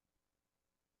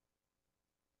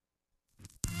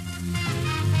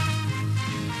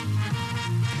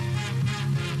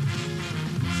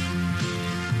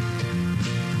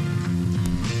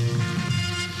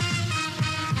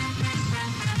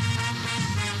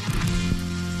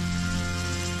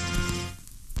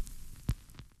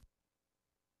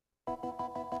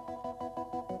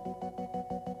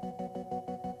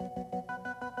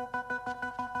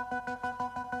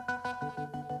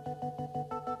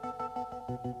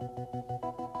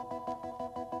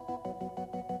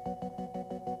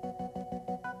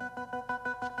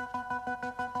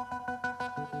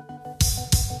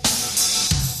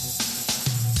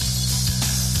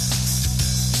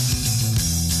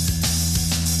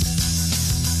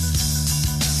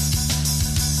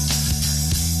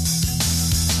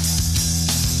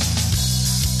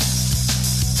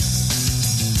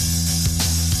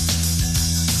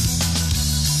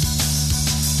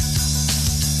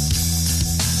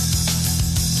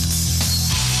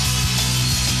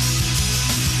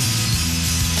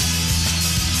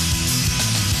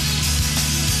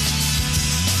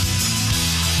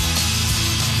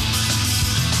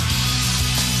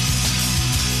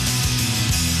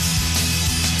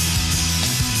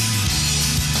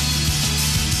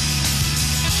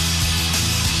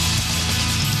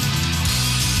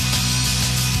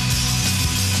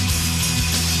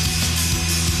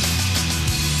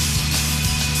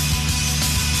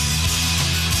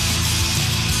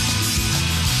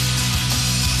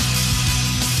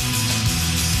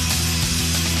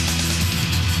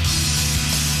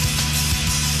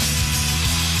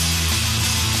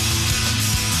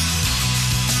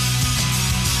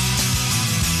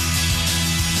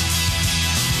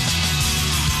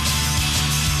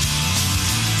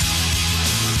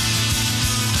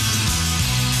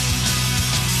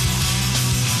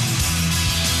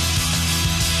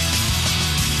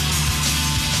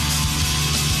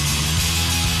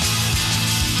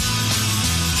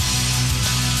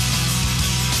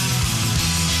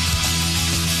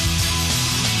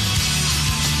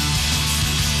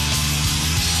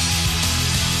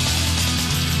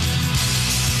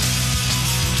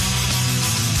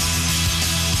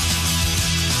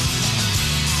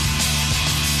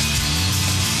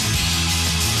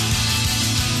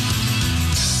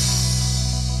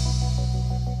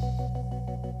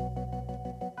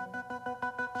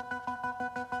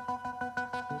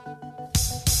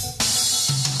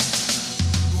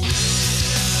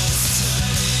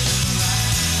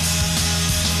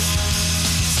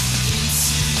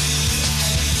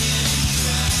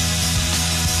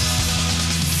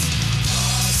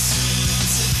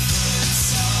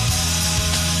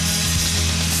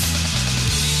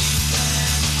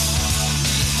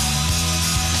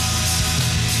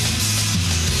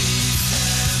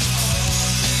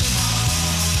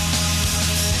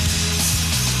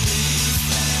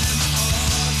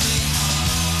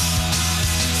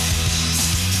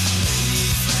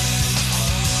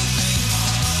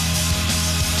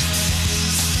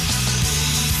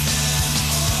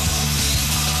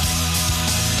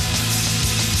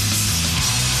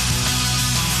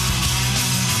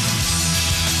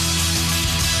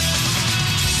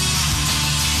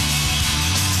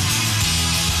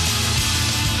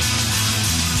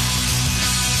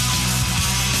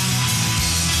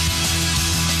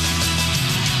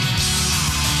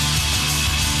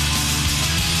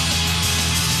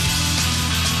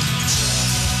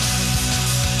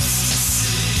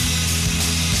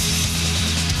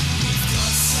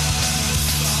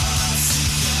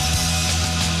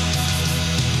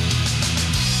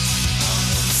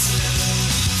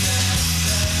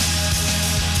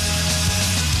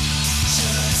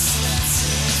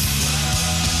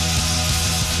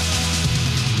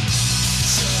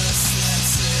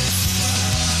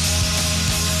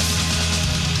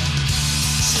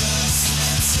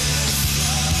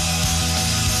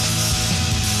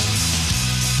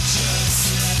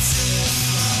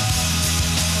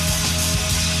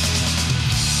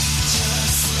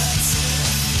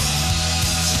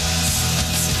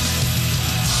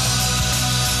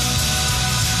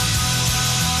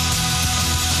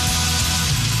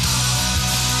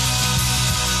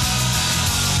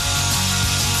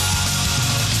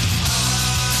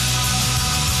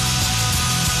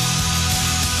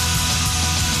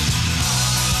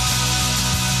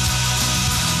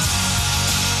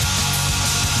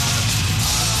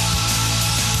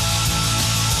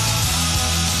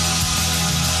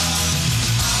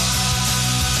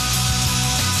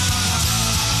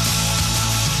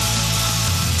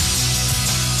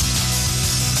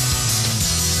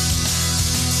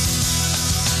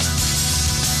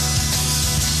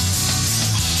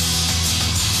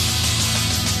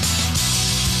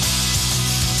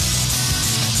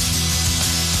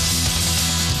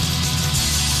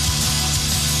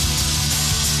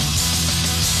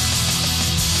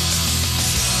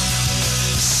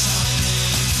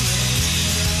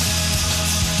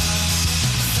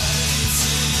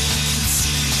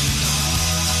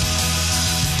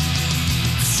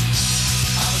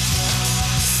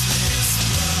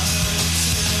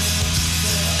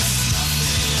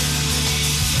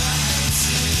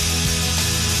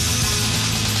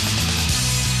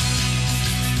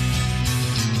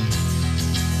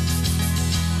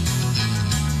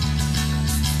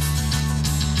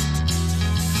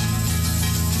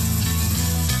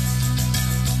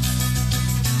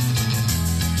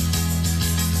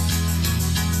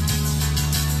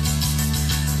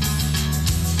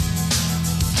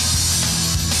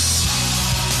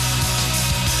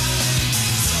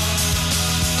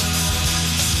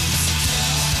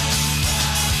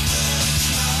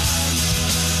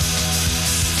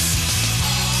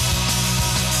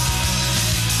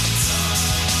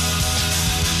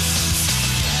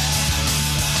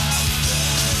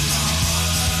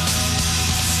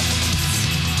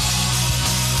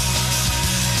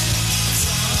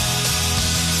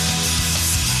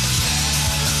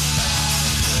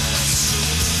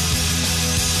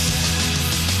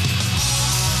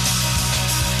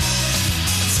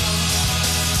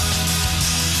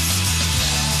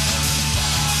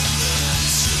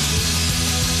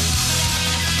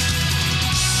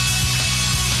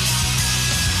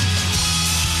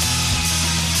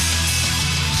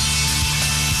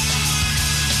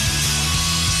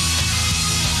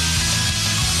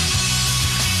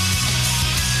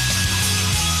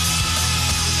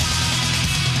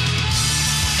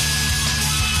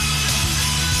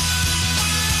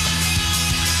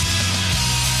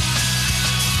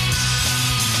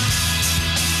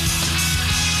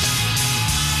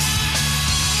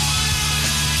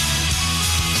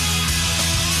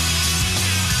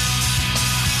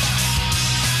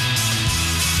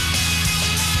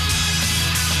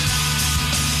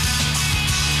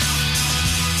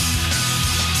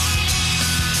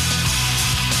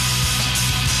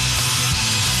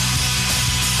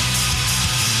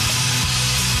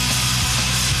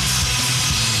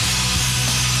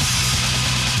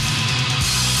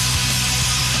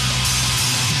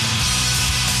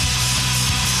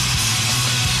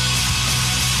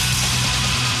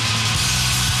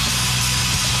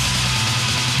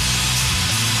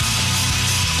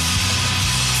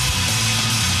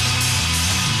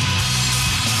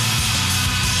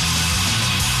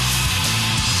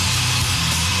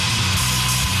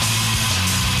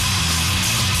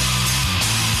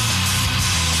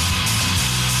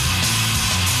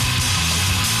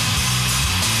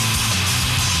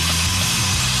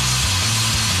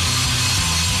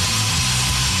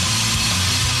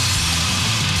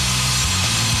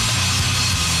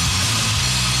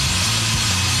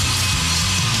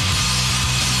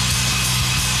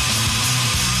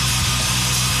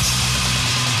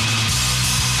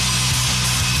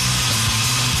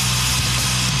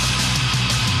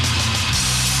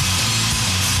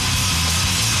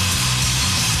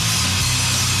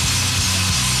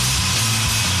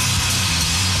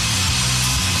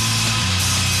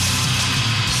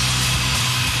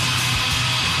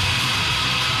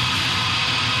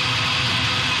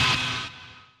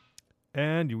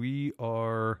and we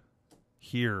are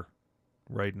here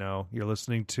right now. You're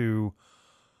listening to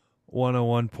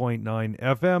 101.9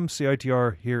 FM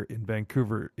CITR here in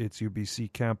Vancouver. It's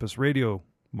UBC Campus Radio.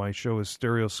 My show is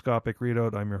Stereoscopic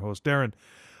Readout. I'm your host, Darren.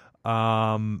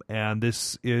 And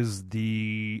this is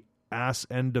the ass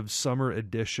end of summer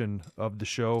edition of the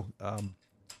show.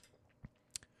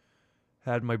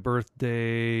 Had my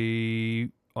birthday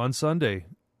on Sunday.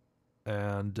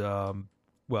 And,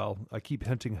 well, I keep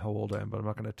hinting how old I am, but I'm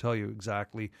not going to tell you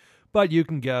exactly. But you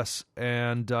can guess.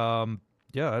 And,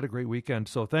 yeah, I had a great weekend.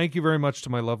 So thank you very much to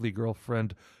my lovely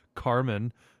girlfriend,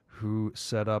 Carmen, who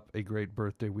set up a great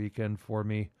birthday weekend for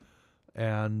me.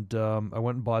 And I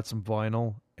went and bought some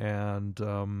vinyl. And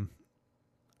I'm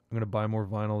going to buy more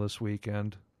vinyl this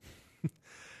weekend.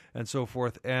 And so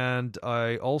forth. And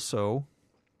I also,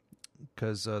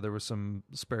 because there was some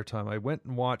spare time, I went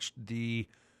and watched the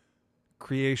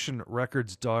Creation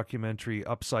Records documentary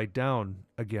Upside Down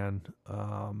again,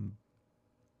 and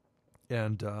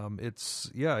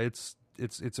it's a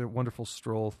wonderful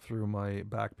stroll through my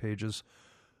back pages,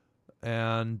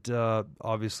 and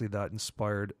obviously that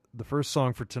inspired the first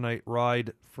song for tonight,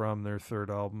 Ride, from their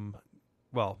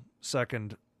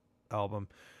second album,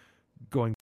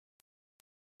 Going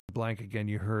Blank Again.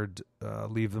 You heard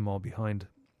Leave Them All Behind,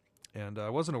 and I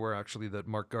wasn't aware actually that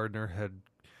Mark Gardner had.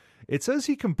 It says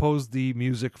he composed the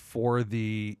music for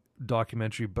the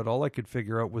documentary, but all I could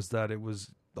figure out was that it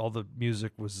was all the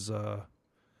music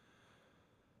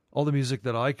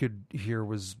that I could hear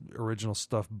was original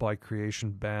stuff by Creation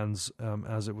bands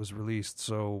as it was released.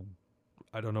 So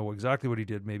I don't know exactly what he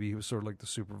did. Maybe he was sort of like the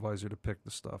supervisor to pick the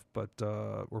stuff, but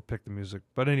or pick the music.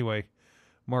 But anyway,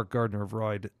 Mark Gardner of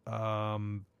Ride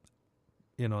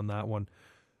in on that one.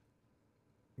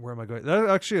 Where am I going?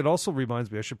 It also reminds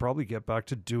me I should probably get back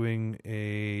to doing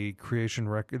a Creation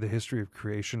record, the history of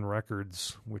Creation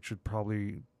Records, which would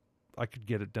probably, I could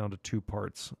get it down to 2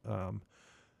 parts.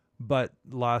 But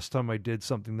last time I did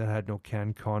something that had no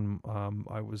CanCon,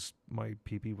 my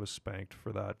PP was spanked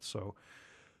for that. So,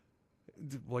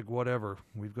 like, whatever.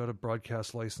 We've got a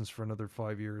broadcast license for another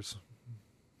 5 years.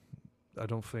 I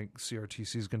don't think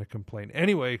CRTC is going to complain.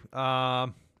 Anyway,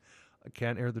 I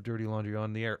can't air the dirty laundry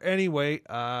on the air. Anyway,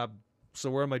 so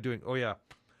where am I doing? Oh, yeah.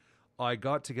 I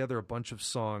got together a bunch of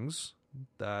songs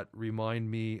that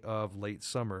remind me of late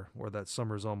summer, or that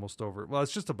summer's almost over. Well,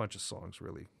 it's just a bunch of songs,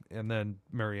 really. And then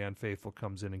Marianne Faithfull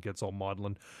comes in and gets all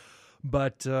maudlin.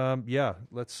 But, yeah,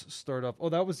 let's start off. Oh,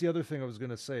 that was the other thing I was going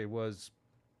to say was,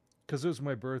 because it was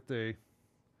my birthday,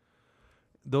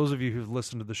 those of you who've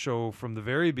listened to the show from the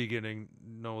very beginning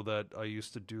know that I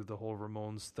used to do the whole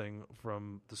Ramones thing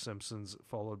from The Simpsons,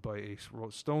 followed by a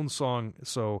Stones song.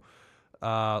 So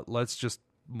let's just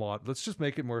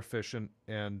make it more efficient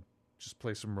and just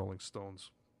play some Rolling Stones.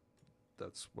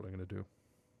 That's what I'm going to do.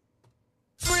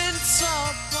 Prince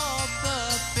of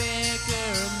the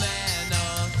bigger man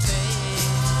of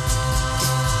fame.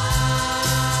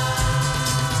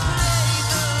 Play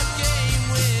the game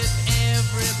with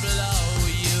every blow.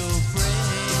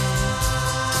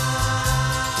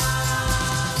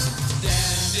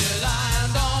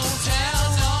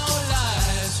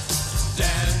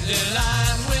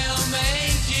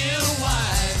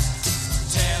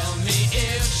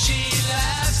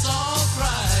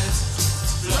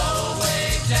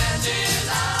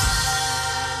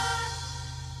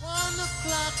 One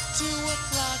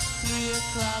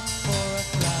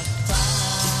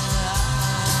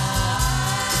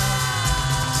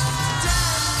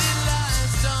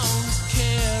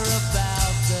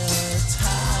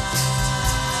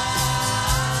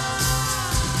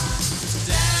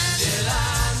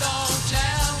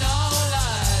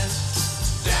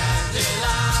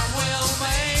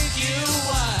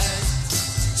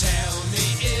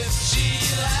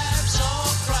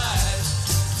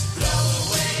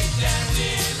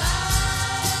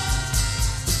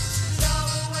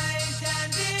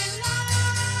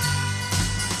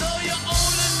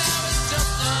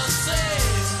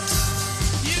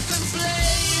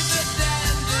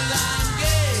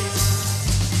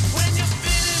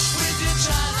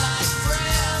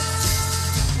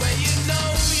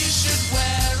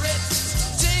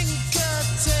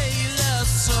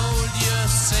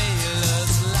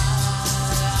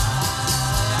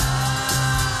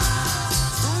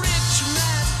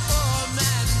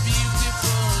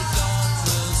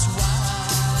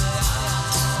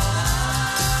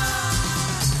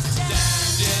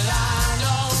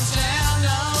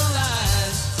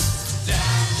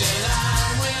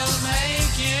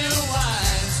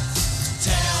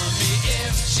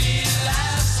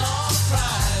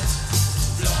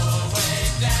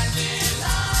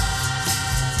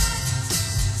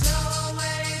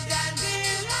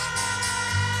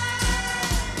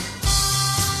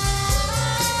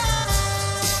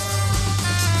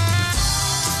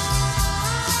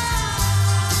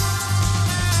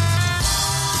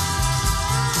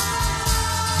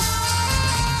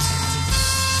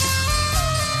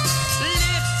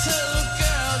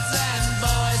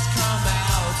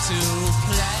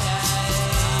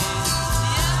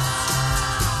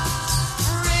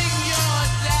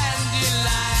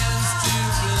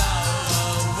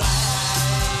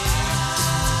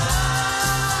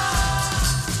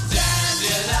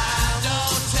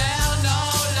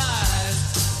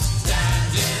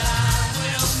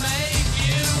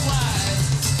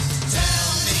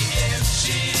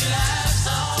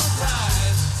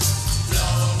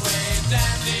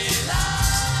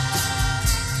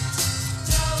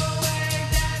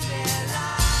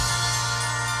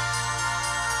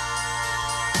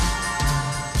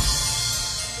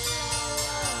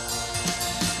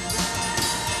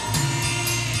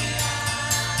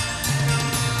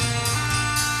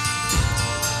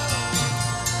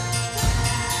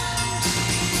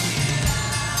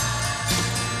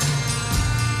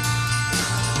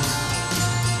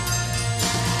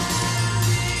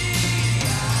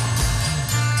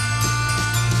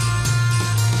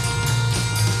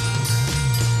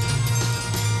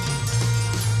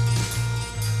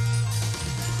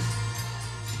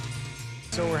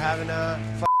So we're having a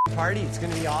f***ing party. It's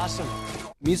going to be awesome.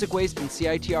 Music Waste and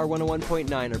CITR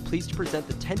 101.9 are pleased to present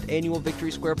the 10th annual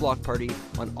Victory Square Block Party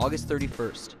on August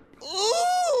 31st.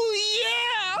 Ooh,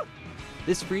 yeah!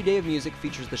 This free day of music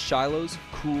features the Shilohs,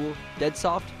 Cool, Dead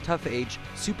Soft, Tough Age,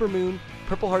 Supermoon,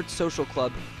 Purple Hearts Social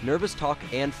Club, Nervous Talk,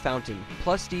 and Fountain,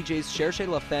 plus DJs Cherche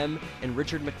La Femme and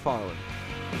Richard McFarlane.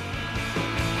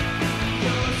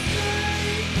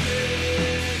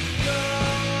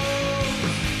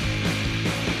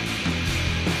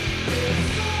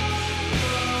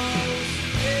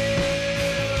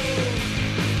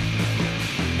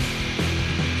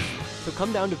 So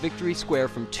come down to Victory Square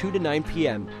from 2 to 9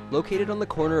 p.m., located on the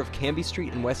corner of Canby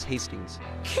Street and West Hastings.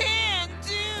 Can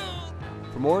do!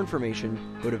 For more information,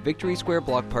 go to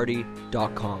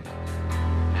victorysquareblockparty.com.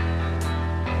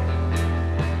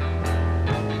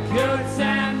 Good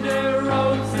tender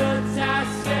roads, a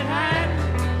task at hand.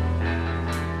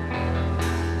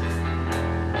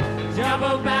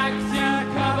 Double back to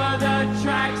cover the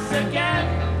tracks again.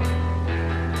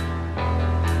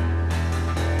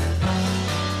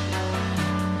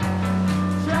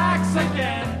 Tracks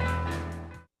again.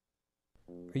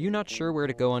 Are you not sure where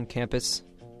to go on campus?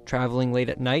 Traveling late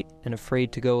at night and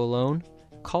afraid to go alone?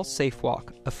 Call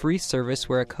SafeWalk, a free service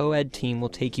where a co-ed team will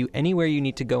take you anywhere you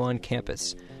need to go on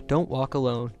campus. Don't walk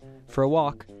alone. For a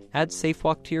walk, add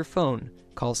SafeWalk to your phone.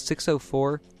 Call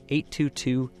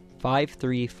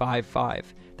 604-822-5355.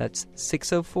 That's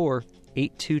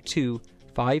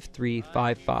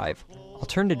 604-822-5355.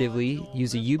 Alternatively,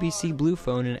 use a UBC Blue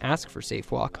phone and ask for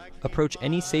SafeWalk. Approach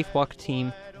any SafeWalk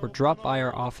team or drop by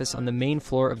our office on the main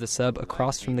floor of the sub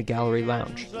across from the gallery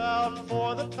lounge. Out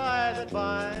for the tie that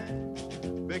binds,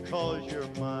 because you're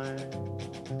mine,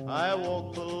 I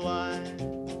walk the line.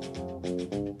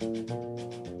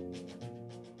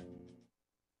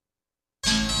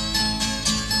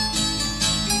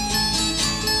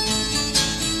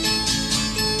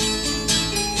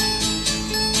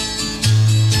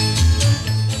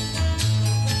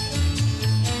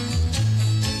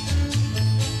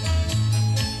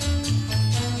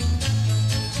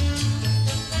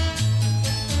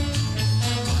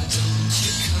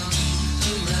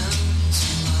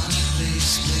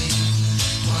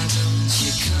 Why don't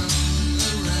you come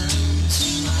around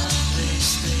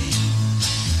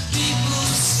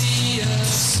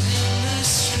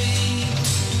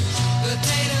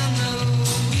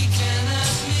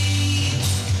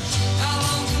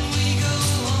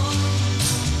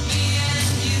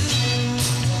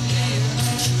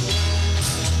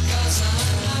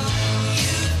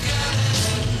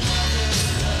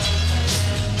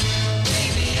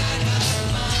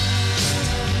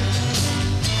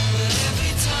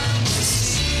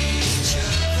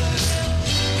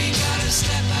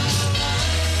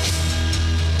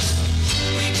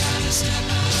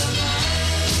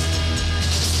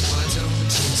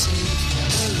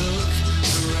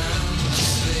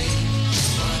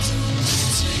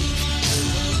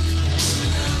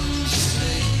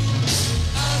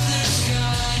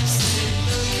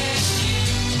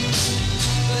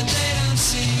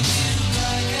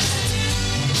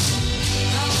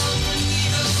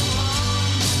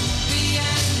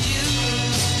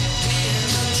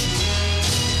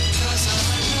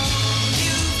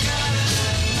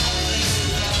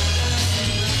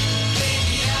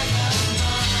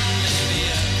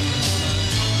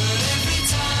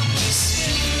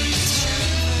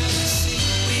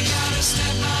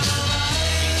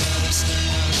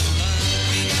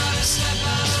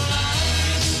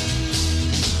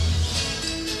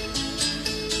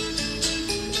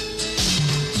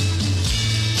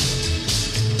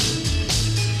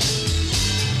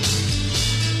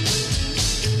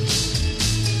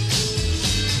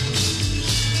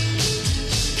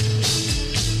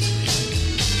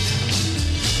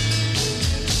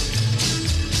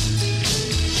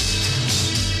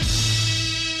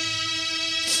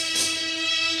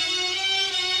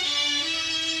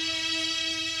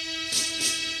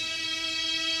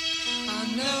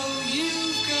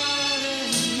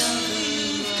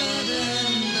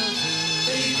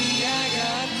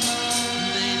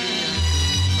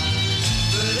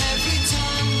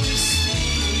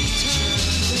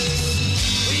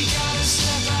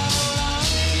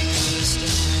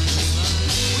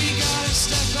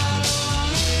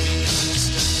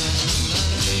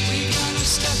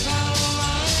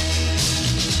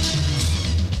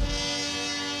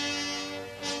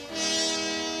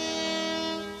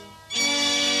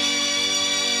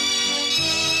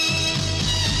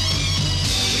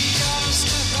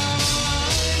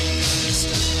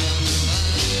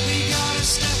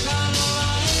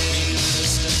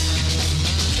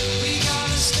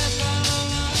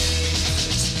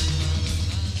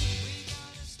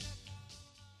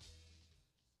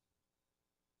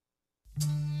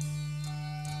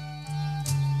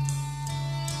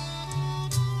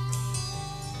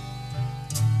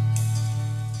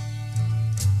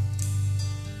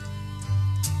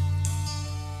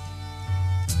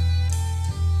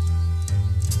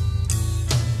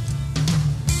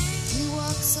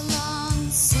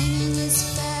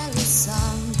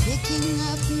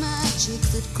magic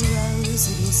that grows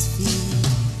at his feet.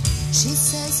 She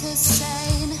says her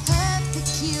say in her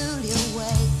peculiar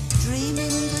way, dreaming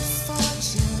good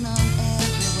fortune on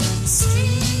everyone's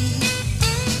street.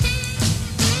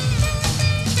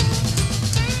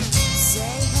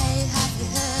 Say, hey, have you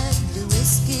heard the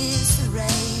whiskey's the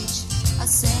rage? I'll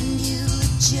send you a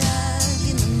jug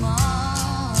in the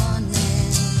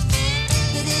morning.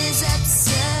 It is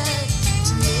absurd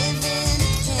to live in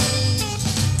a cage.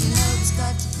 You know there's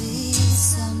got to be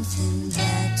something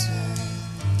better.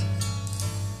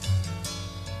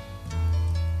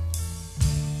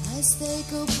 As they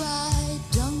go by,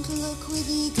 don't look with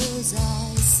eagle's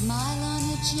eyes. Smile on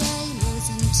your jailers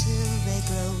until they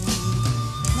grow weak.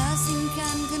 Nothing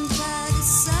can compare to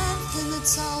something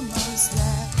that's almost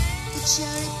there. The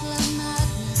cherry plum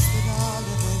madness that all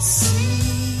of us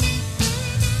see.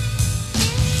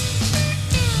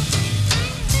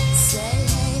 Say,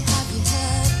 hey, have you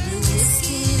heard the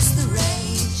whiskey's the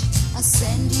rage? I'll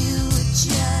send you a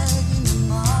jug in the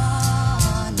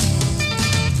morning.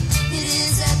 It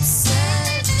is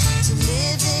absurd to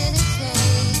live in a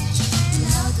cage. You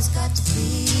know there's got to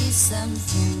be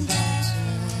something better.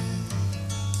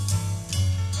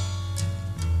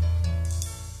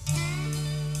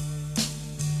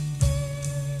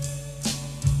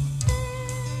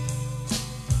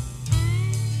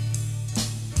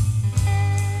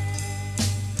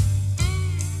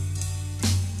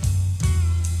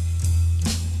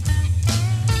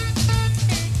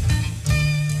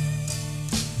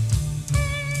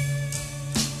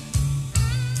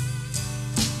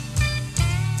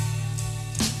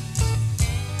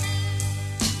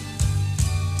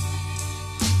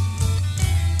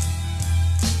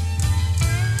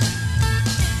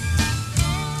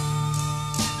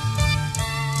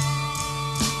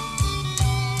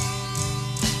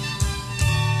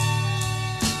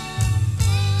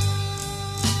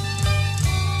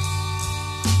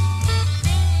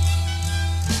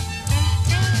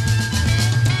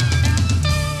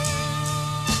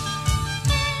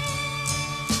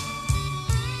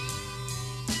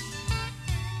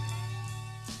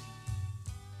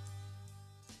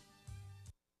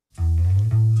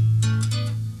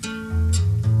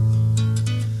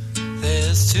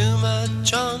 There's too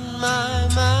much on my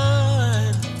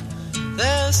mind.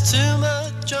 There's too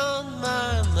much on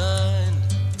my mind.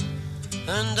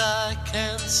 And I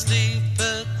can't sleep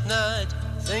at night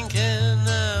thinking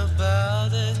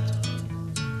about it.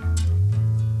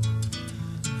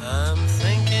 I'm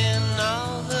thinking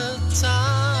all the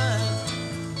time.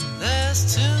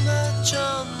 There's too much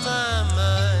on my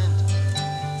mind.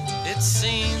 It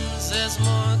seems there's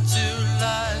more to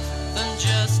life than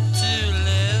just to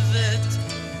live it.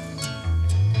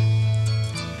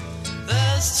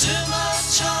 There's too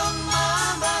much on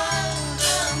my mind,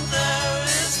 and there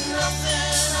is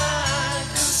nothing I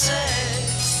can say.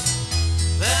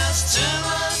 There's too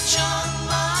much on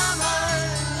my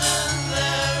mind, and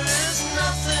there is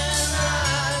nothing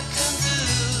I can do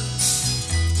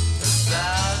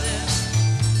about it.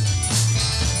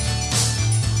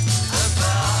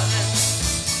 About it.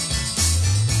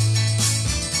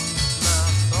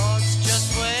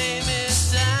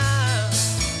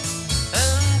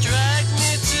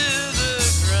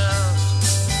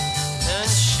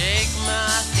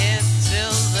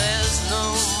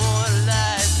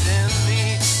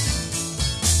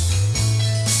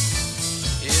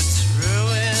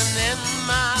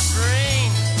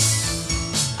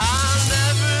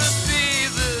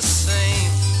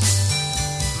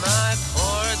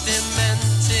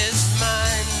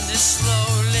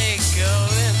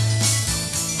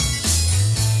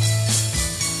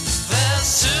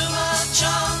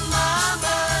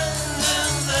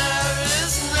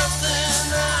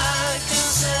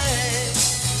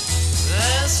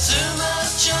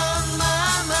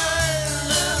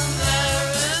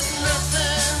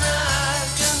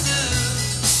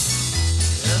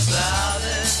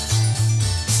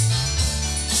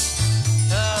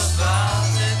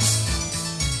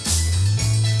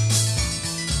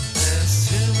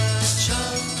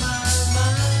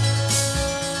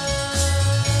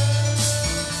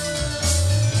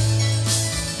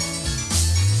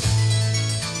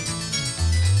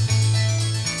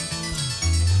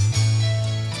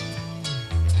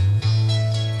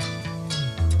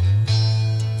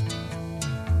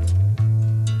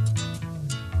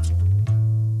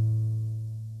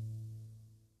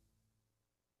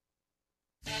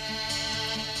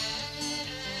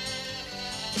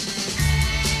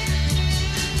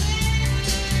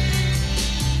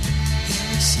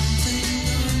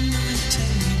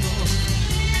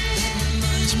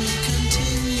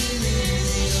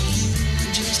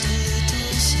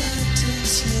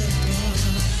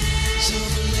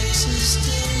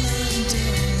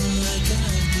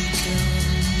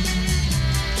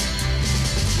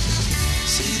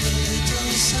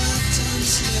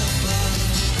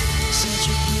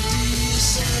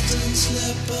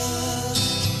 slipper.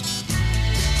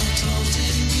 A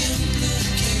taunting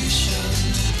implication.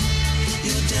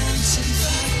 Your dance, in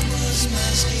fact, was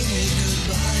masking a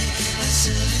goodbye. As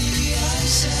silly I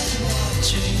sat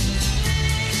watching,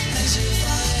 as if I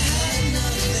had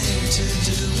nothing to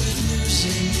do with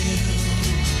losing you.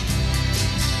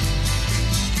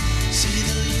 See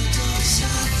the little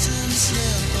satin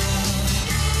slipper,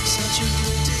 such a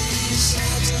pretty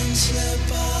satin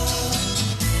slipper.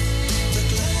 The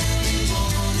glaring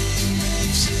morning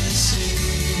makes you see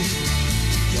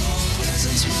your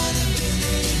presence might have been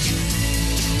a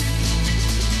dream,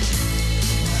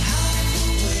 but half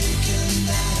awakened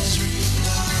as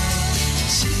reply.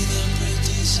 See the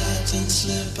pretty satin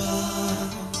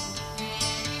slipper.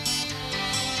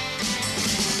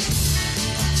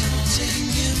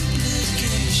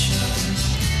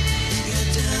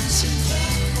 Dancing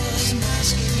back was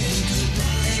masking a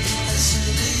goodbye. As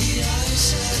silly I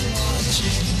sat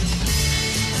watching,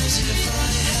 as if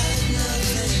I had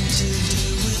nothing to do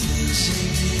with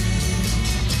losing you.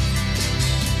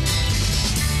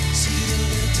 See the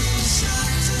little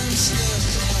satin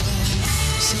slipper,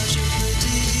 such a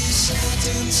pretty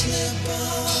satin slipper.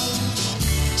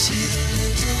 See the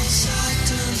little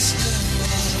satin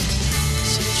slipper,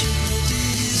 such a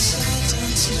pretty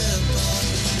satin slipper.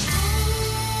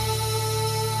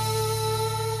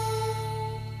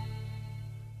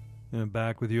 And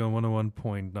back with you on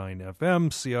 101.9 FM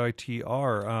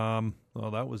CITR.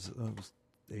 Well, that was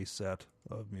a set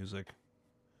of music.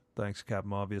 Thanks,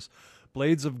 Captain Obvious.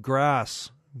 Blades of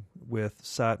Grass with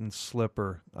Satin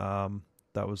Slipper.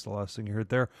 That was the last thing you heard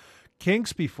there.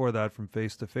 Kinks before that from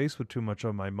Face to Face with Too Much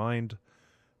on My Mind.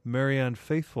 Marianne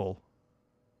Faithfull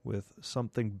with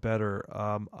Something Better.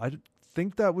 I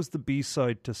think that was the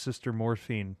B-side to Sister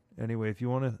Morphine. Anyway, if you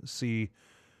want to see...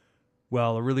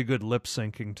 well, a really good lip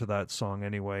syncing to that song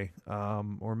anyway.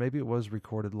 Or maybe it was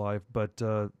recorded live. But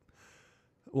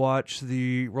watch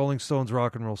the Rolling Stones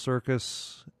Rock and Roll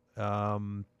Circus.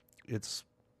 It's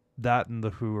that and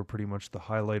The Who are pretty much the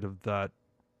highlight of that,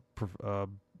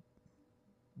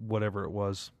 whatever it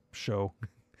was, show.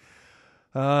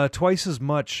 Twice as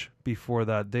Much before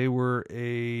that. They were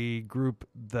a group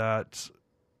that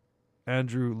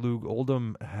Andrew Loog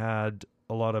Oldham had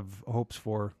a lot of hopes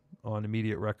for on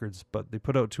Immediate Records, but they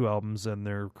put out 2 albums and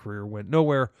their career went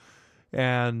nowhere.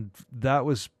 And that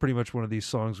was pretty much one of these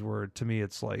songs where, to me,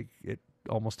 it's like it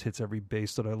almost hits every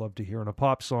bass that I love to hear in a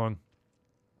pop song.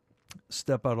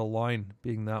 Step Out of Line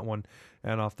being that one.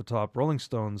 And off the top, Rolling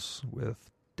Stones with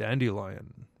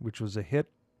Dandelion, which was a hit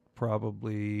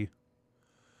probably,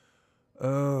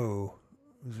 was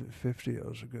it 50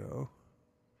 years ago?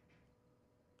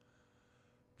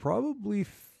 Probably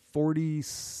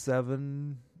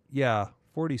 47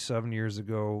 years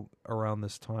ago around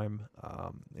this time.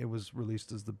 It was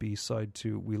released as the B-side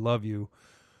to We Love You,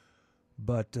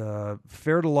 but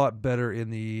fared a lot better in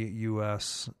the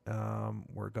U.S.,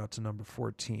 where it got to number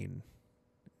 14.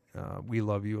 We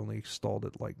Love You only stalled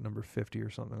at like number 50 or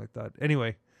something like that.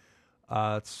 Anyway,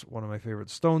 it's one of my favorite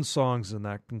Stones songs, and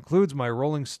that concludes my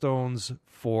Rolling Stones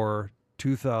for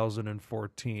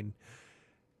 2014.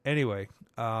 Anyway,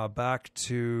 back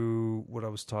to what I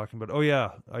was talking about. Oh,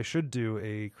 yeah, I should do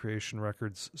a Creation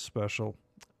Records special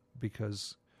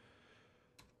because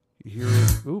you hear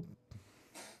it. Oop.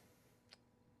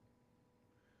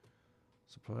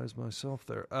 Surprised myself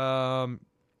there.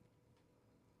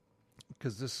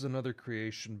 Because this is another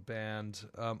Creation band.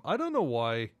 I don't know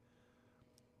why.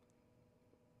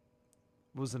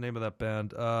 What was the name of that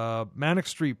band? Manic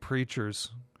Street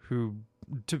Preachers, who...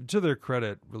 To their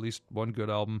credit, released one good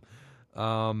album.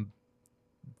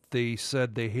 They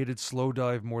said they hated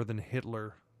Slowdive more than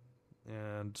Hitler.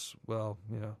 And, well,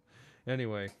 yeah.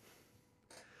 Anyway,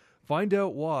 find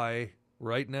out why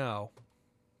right now.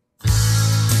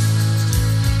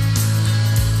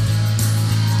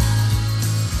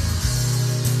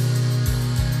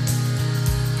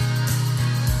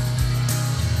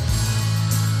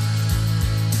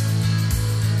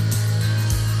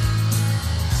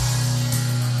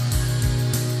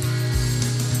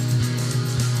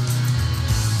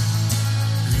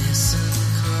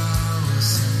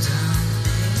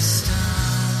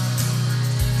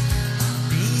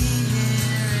 Be here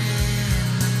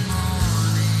in the morning.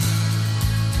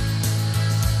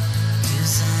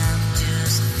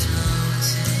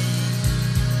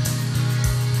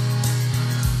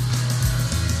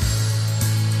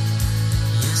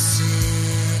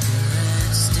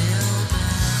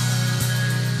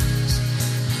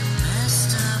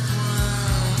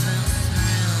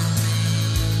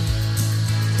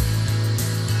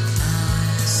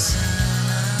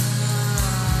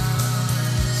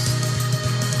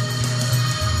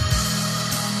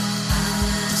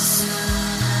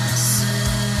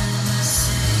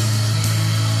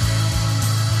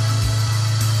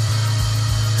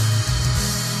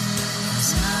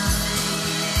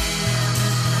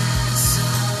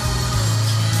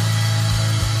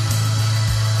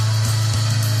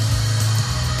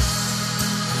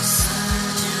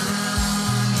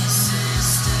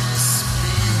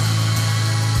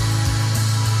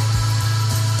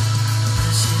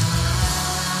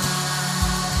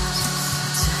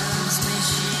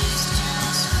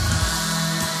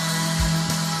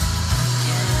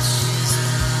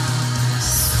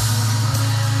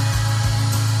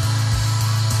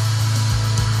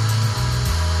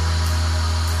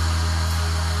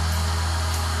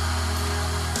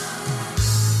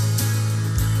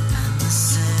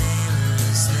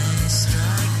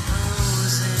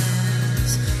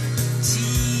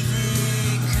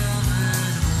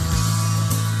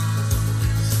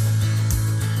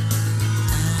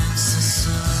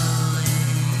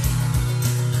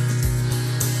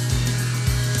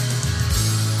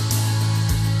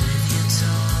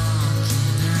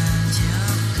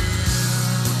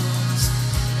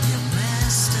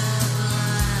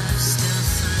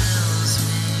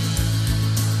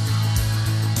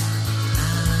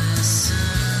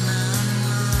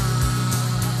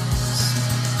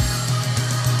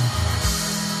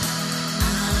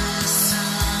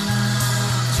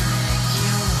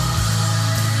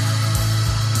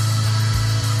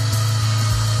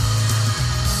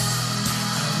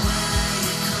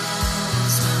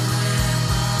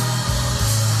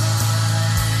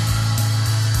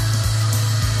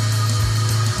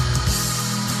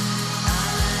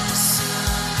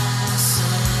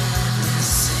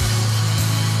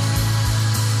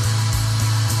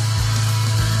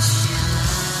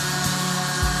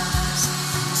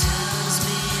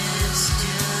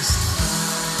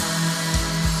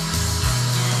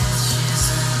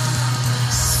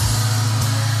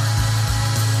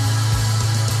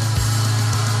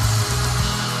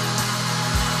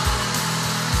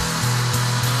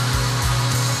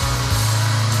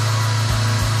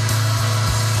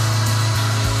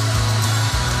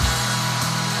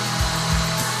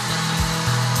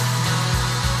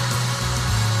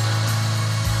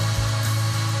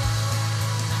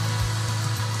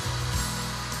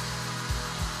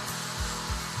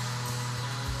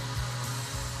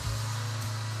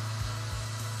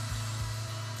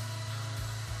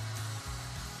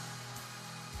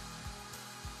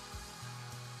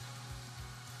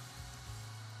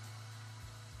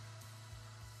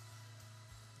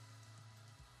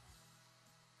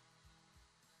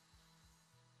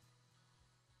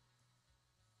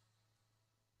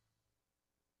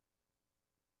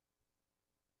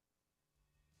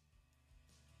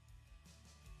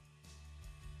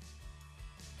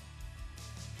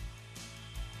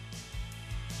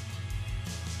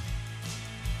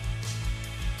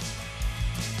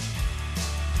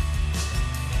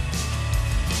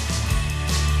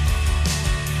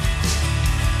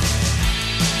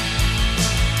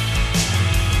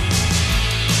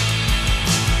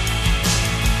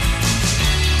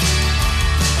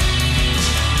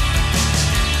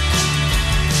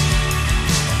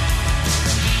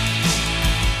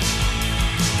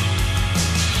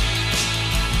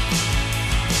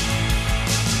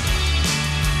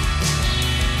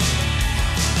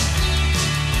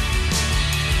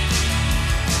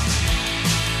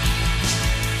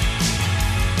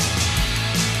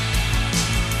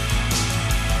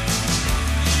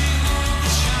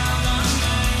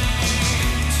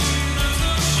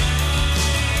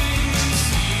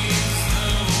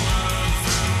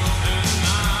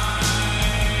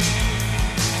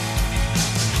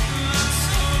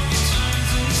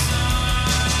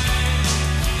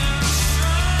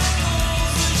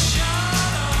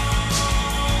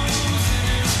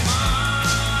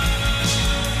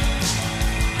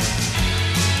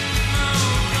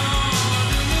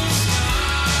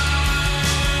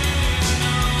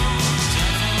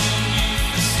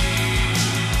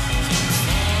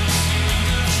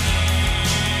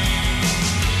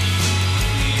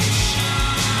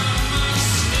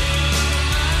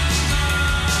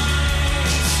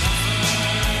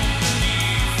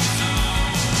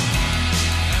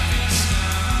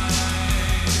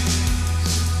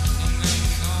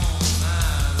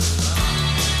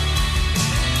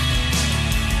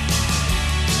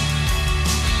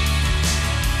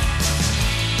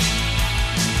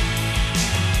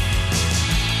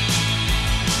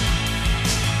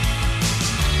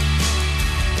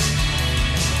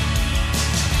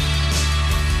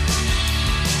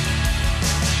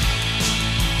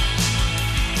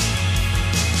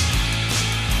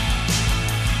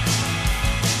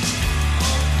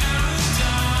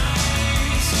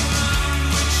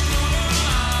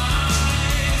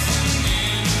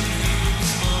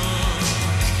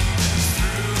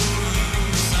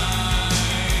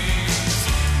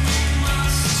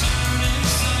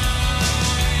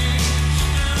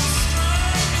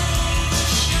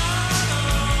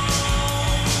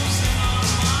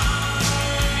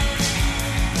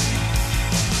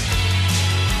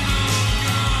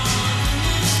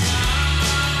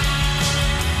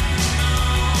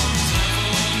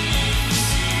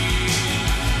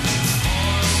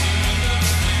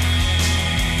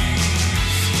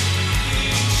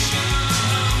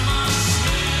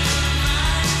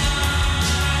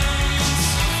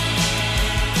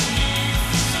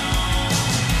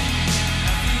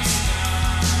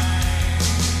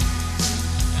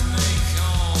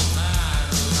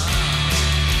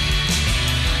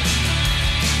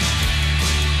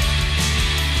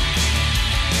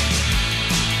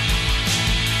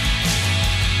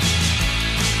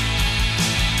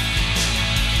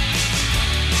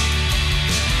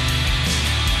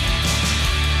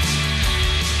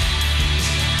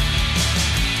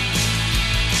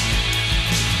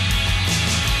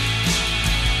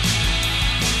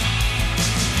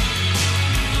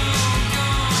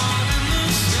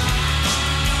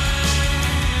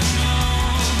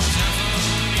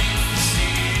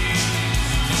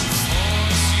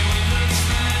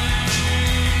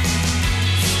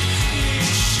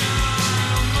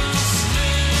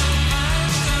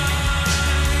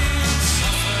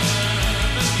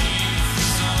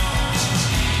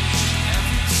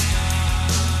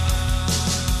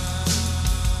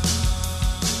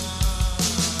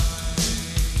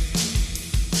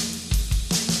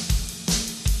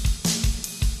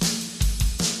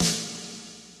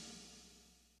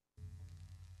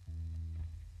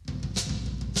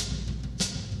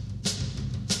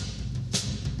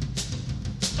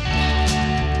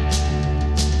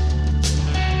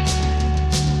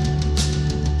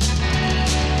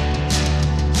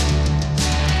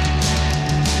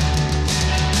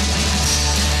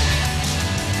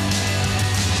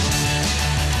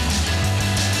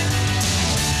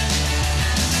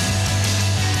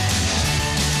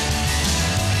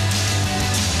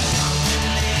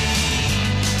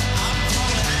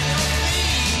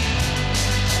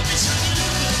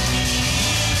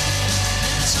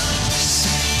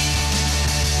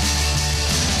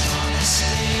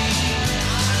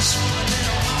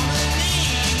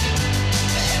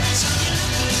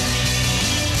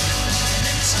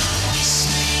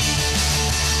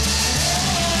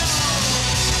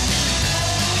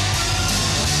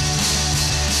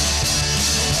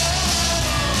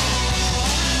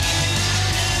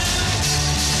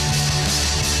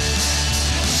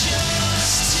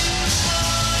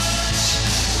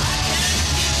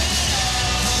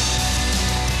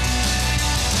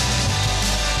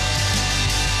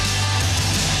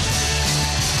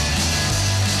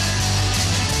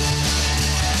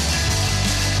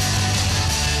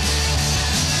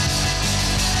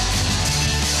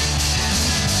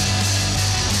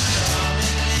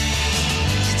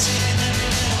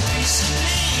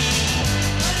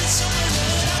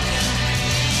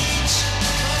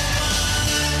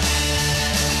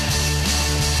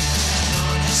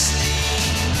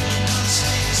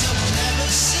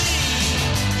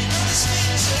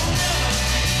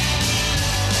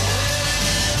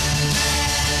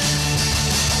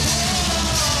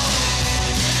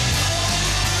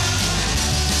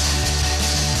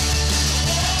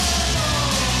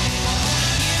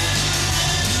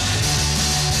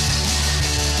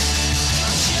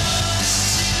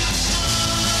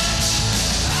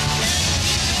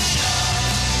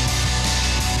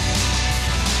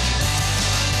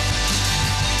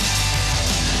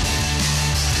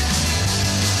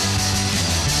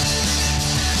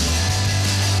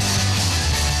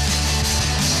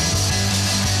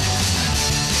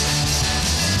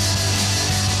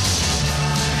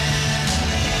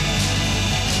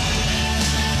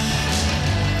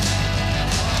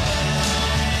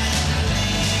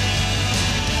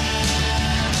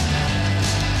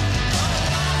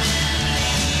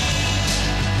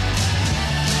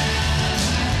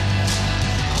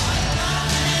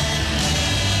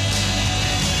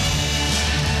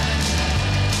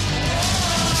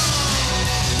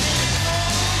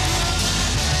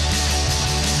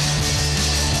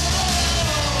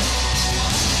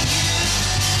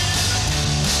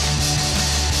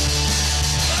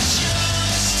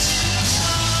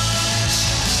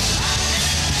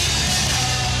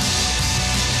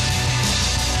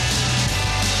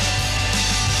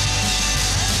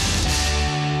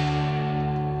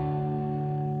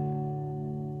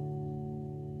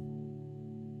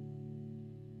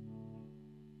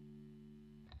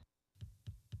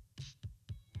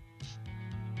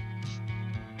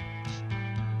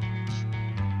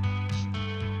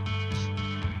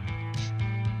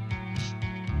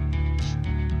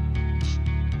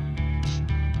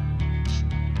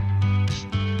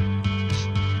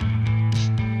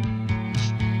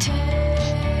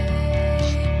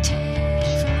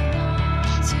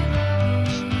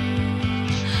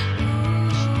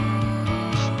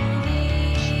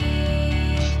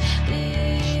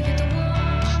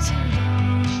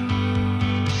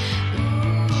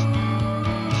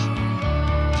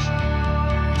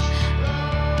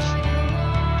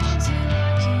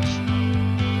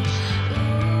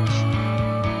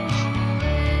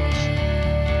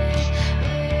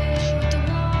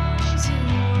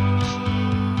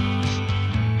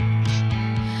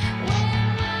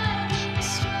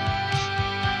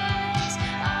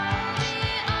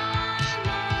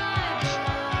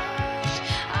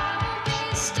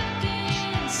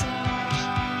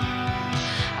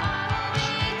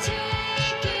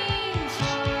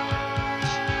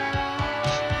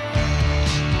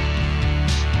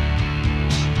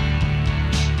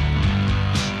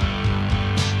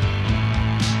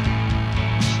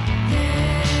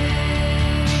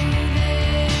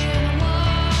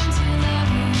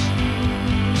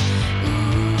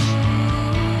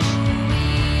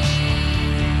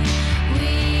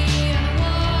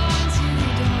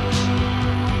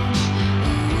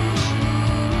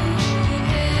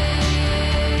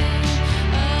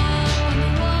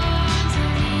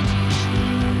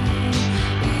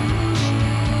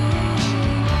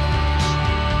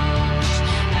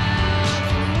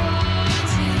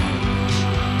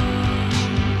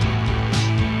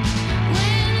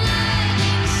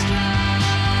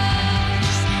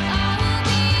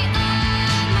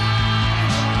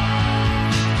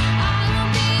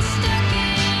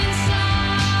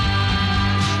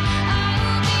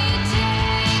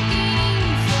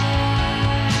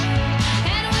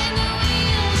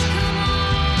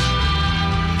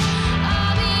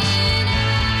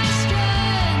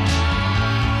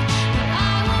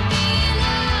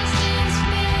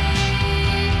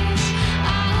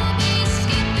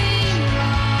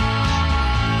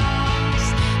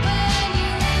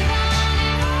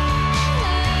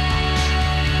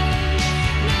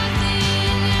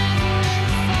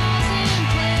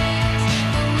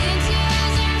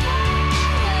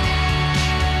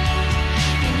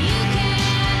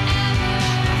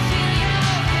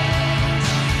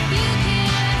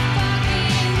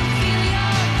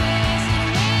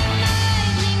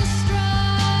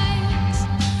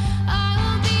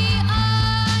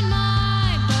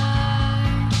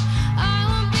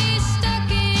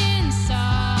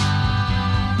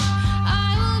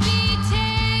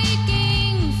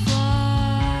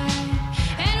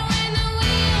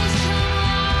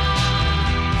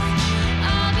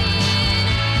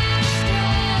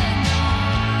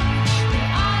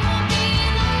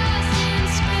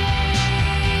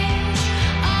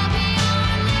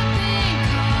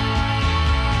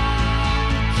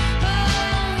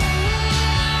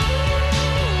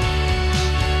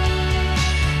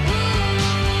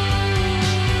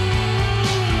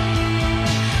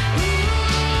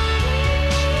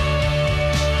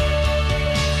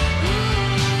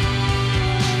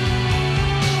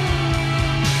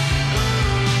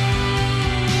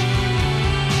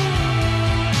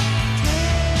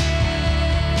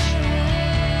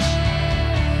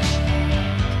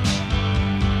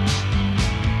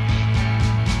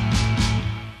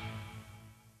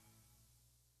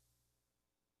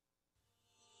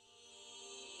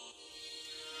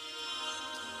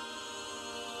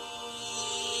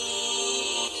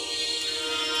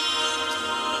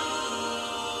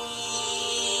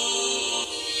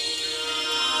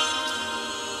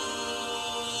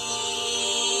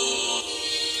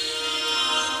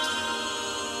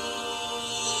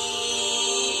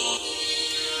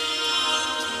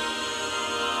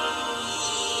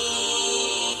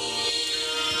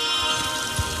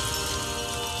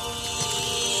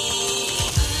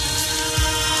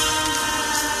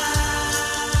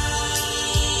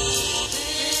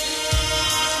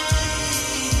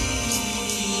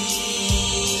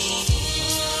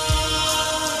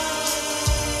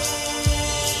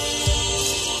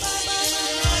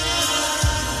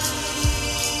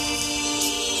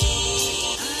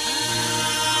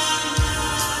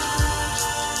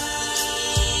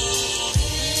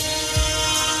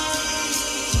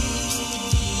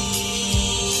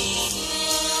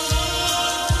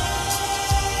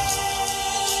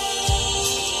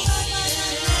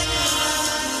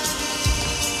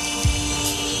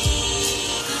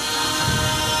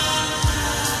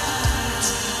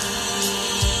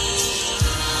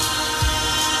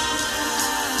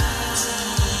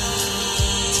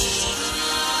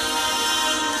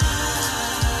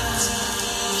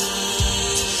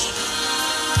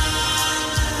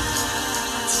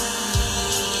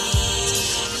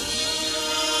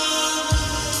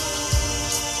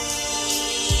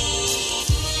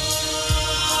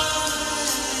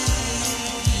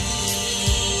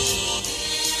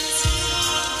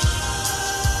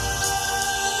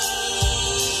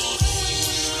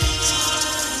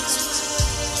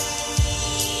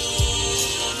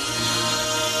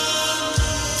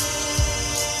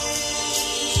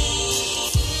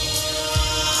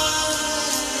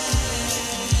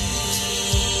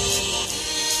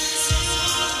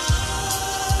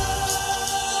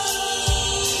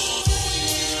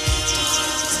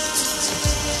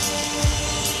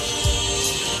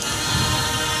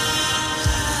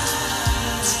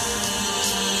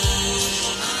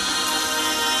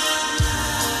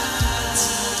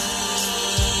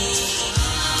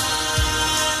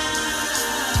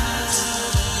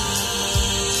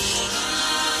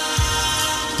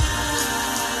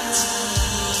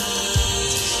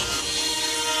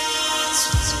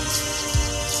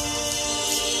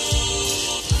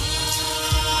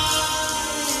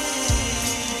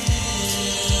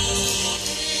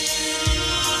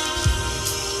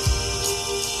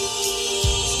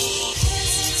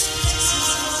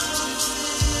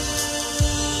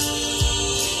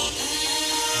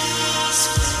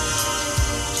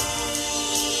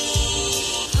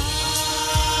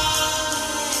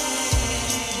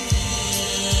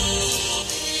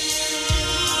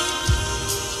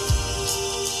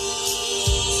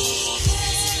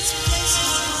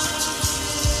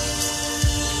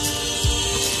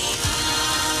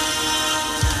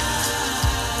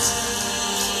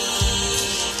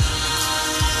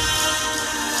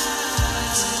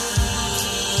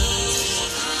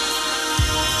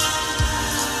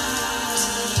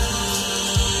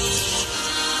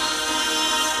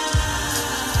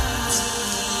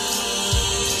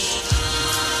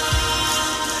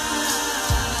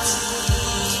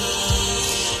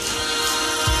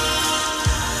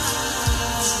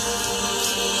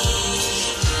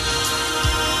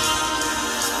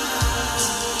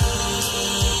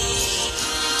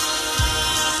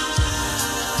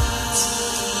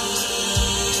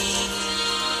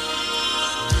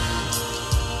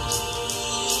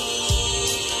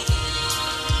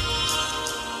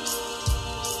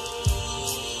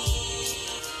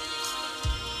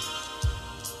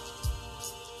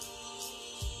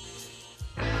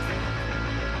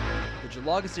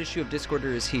 August issue of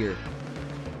Discorder is here.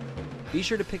 Be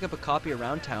sure to pick up a copy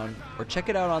around town or check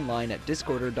it out online at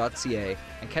discorder.ca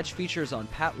and catch features on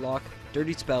Pat Locke,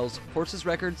 Dirty Spells, Horses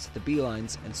Records, The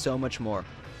Beelines, and so much more.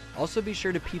 Also be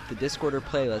sure to peep the Discorder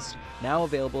playlist, now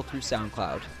available through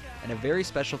SoundCloud. And a very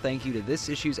special thank you to this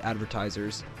issue's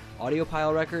advertisers,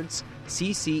 Audiopile Records,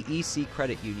 CCEC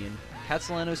Credit Union,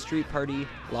 Catalano Street Party,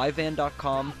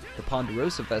 LiveVan.com, the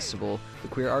Ponderosa Festival, the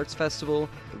Queer Arts Festival,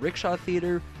 the Rickshaw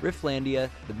Theatre, Rifflandia,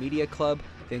 the Media Club,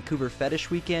 Vancouver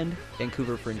Fetish Weekend,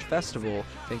 Vancouver Fringe Festival,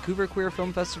 Vancouver Queer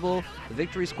Film Festival, the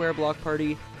Victory Square Block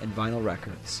Party, and Vinyl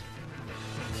Records.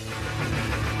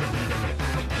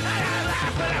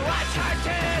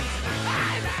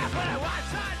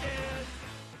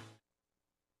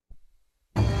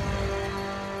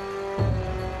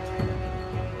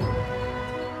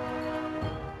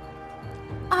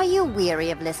 Are you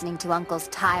weary of listening to Uncle's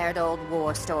tired old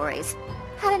war stories?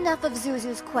 Had enough of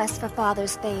Zuzu's quest for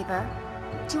father's favor?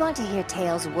 Do you want to hear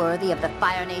tales worthy of the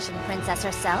Fire Nation princess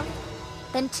herself?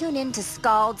 Then tune in to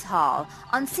Scald's Hall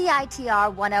on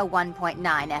CITR 101.9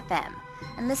 FM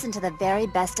and listen to the very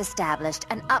best established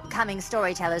and upcoming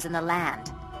storytellers in the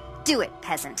land. Do it,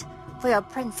 peasant, for your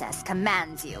princess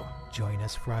commands you. Join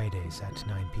us Fridays at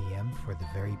 9 p.m. for the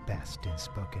very best in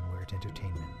spoken word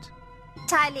entertainment.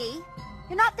 Ty Lee,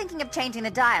 you're not thinking of changing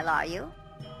the dial, are you?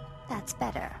 That's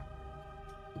better.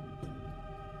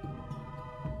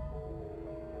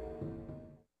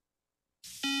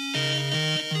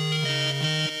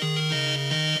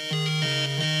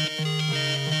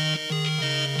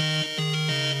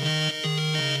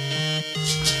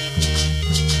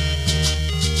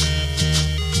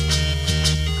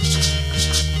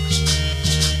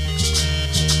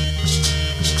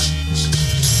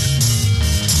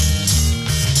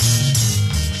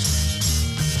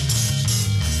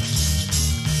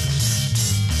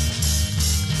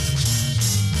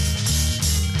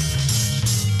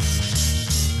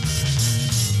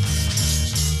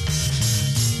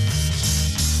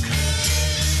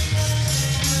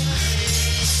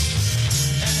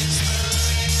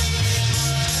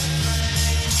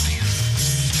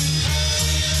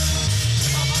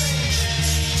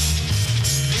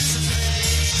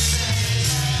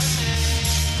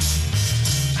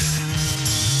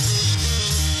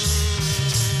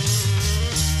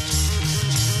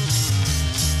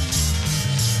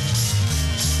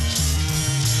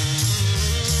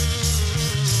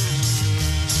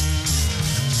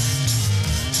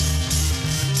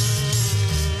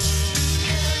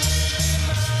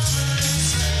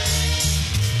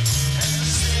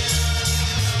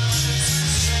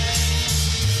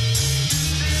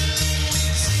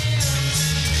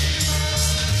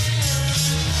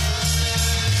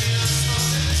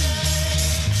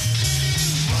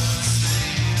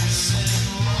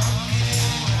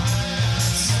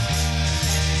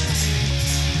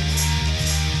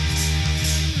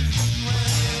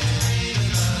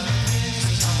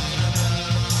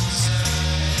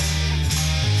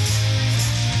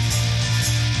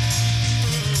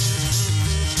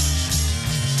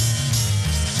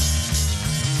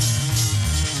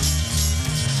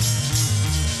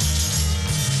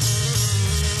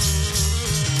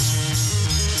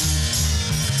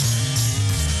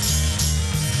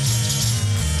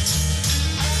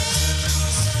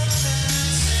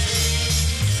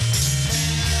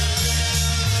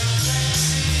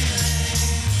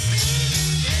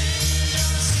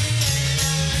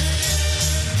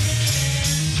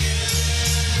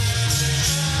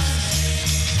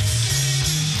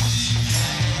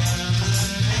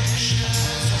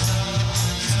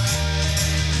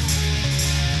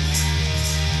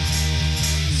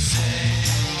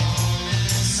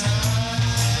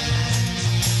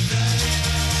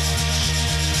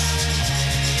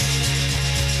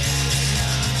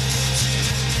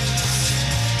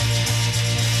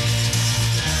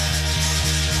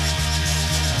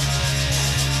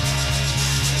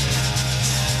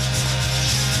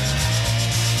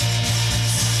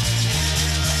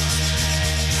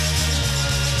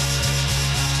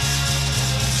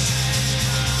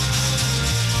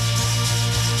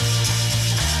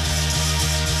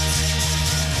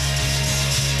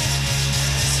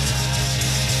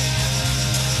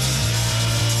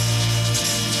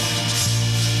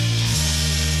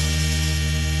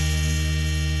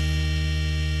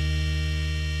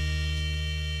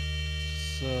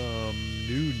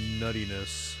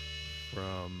 nuttiness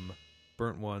from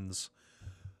Burnt Ones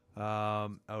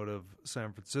out of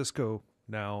San Francisco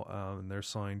now, and they're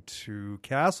signed to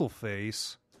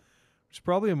Castleface, which is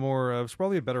probably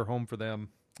a better home for them.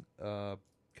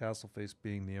 Castleface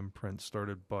being the imprint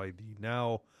started by the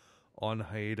now on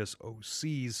hiatus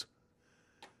OCs,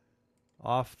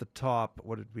 Off the top,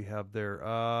 what did we have there?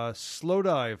 Slow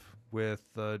Dive with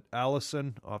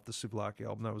Allison off the Souvlaki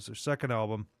album. That was their second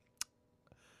album.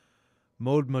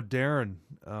 Mode Moderne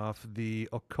off the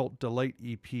Occult Delight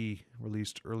EP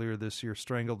released earlier this year.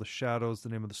 Strangle the Shadows, the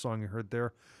name of the song you heard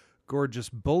there. Gorgeous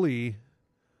Bully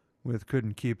with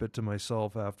Couldn't Keep It to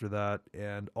Myself after that.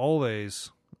 And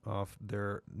Always off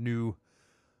their new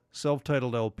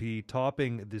self-titled LP,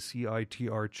 topping the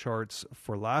CITR charts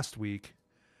for last week.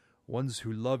 Ones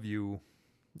Who Love You.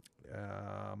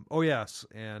 Oh, yes.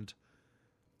 And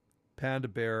Panda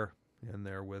Bear in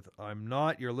there with I'm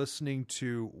Not. You're listening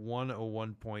to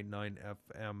 101.9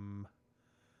 FM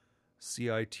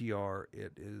CITR.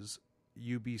 It is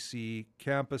UBC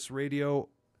Campus Radio.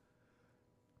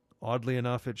 Oddly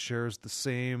enough, it shares the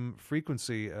same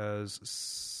frequency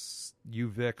as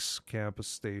UVic's campus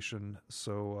station.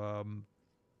 So,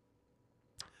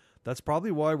 that's probably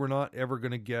why we're not ever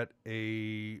going to get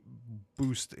a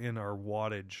boost in our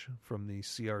wattage from the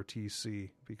CRTC,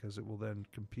 because it will then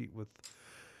compete with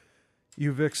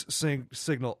UVic's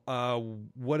signal.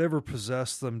 Whatever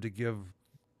possessed them to give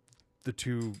the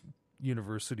two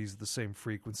universities the same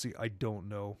frequency, I don't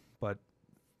know, but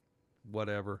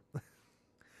whatever.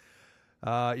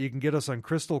 You can get us on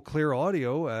crystal clear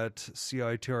audio at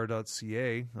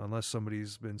CITR.ca, unless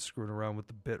somebody's been screwing around with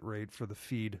the bit rate for the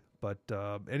feed. But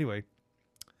anyway,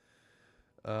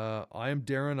 I am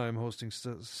Darren. I'm hosting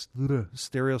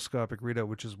Stereoscopic Readout,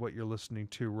 which is what you're listening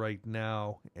to right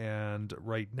now. And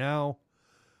right now,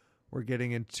 we're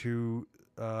getting into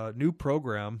a new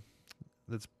program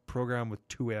that's programmed with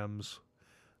two M's.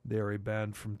 They're a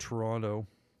band from Toronto.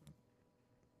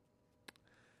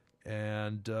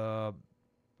 And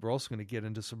we're also going to get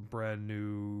into some brand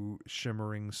new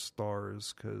Shimmering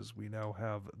Stars, because we now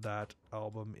have that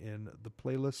album in the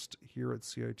playlist here at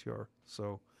CITR.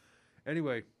 So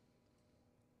anyway,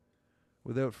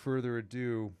 without further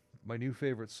ado, my new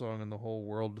favorite song in the whole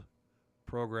world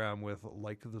program with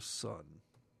Like the Sun.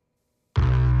 But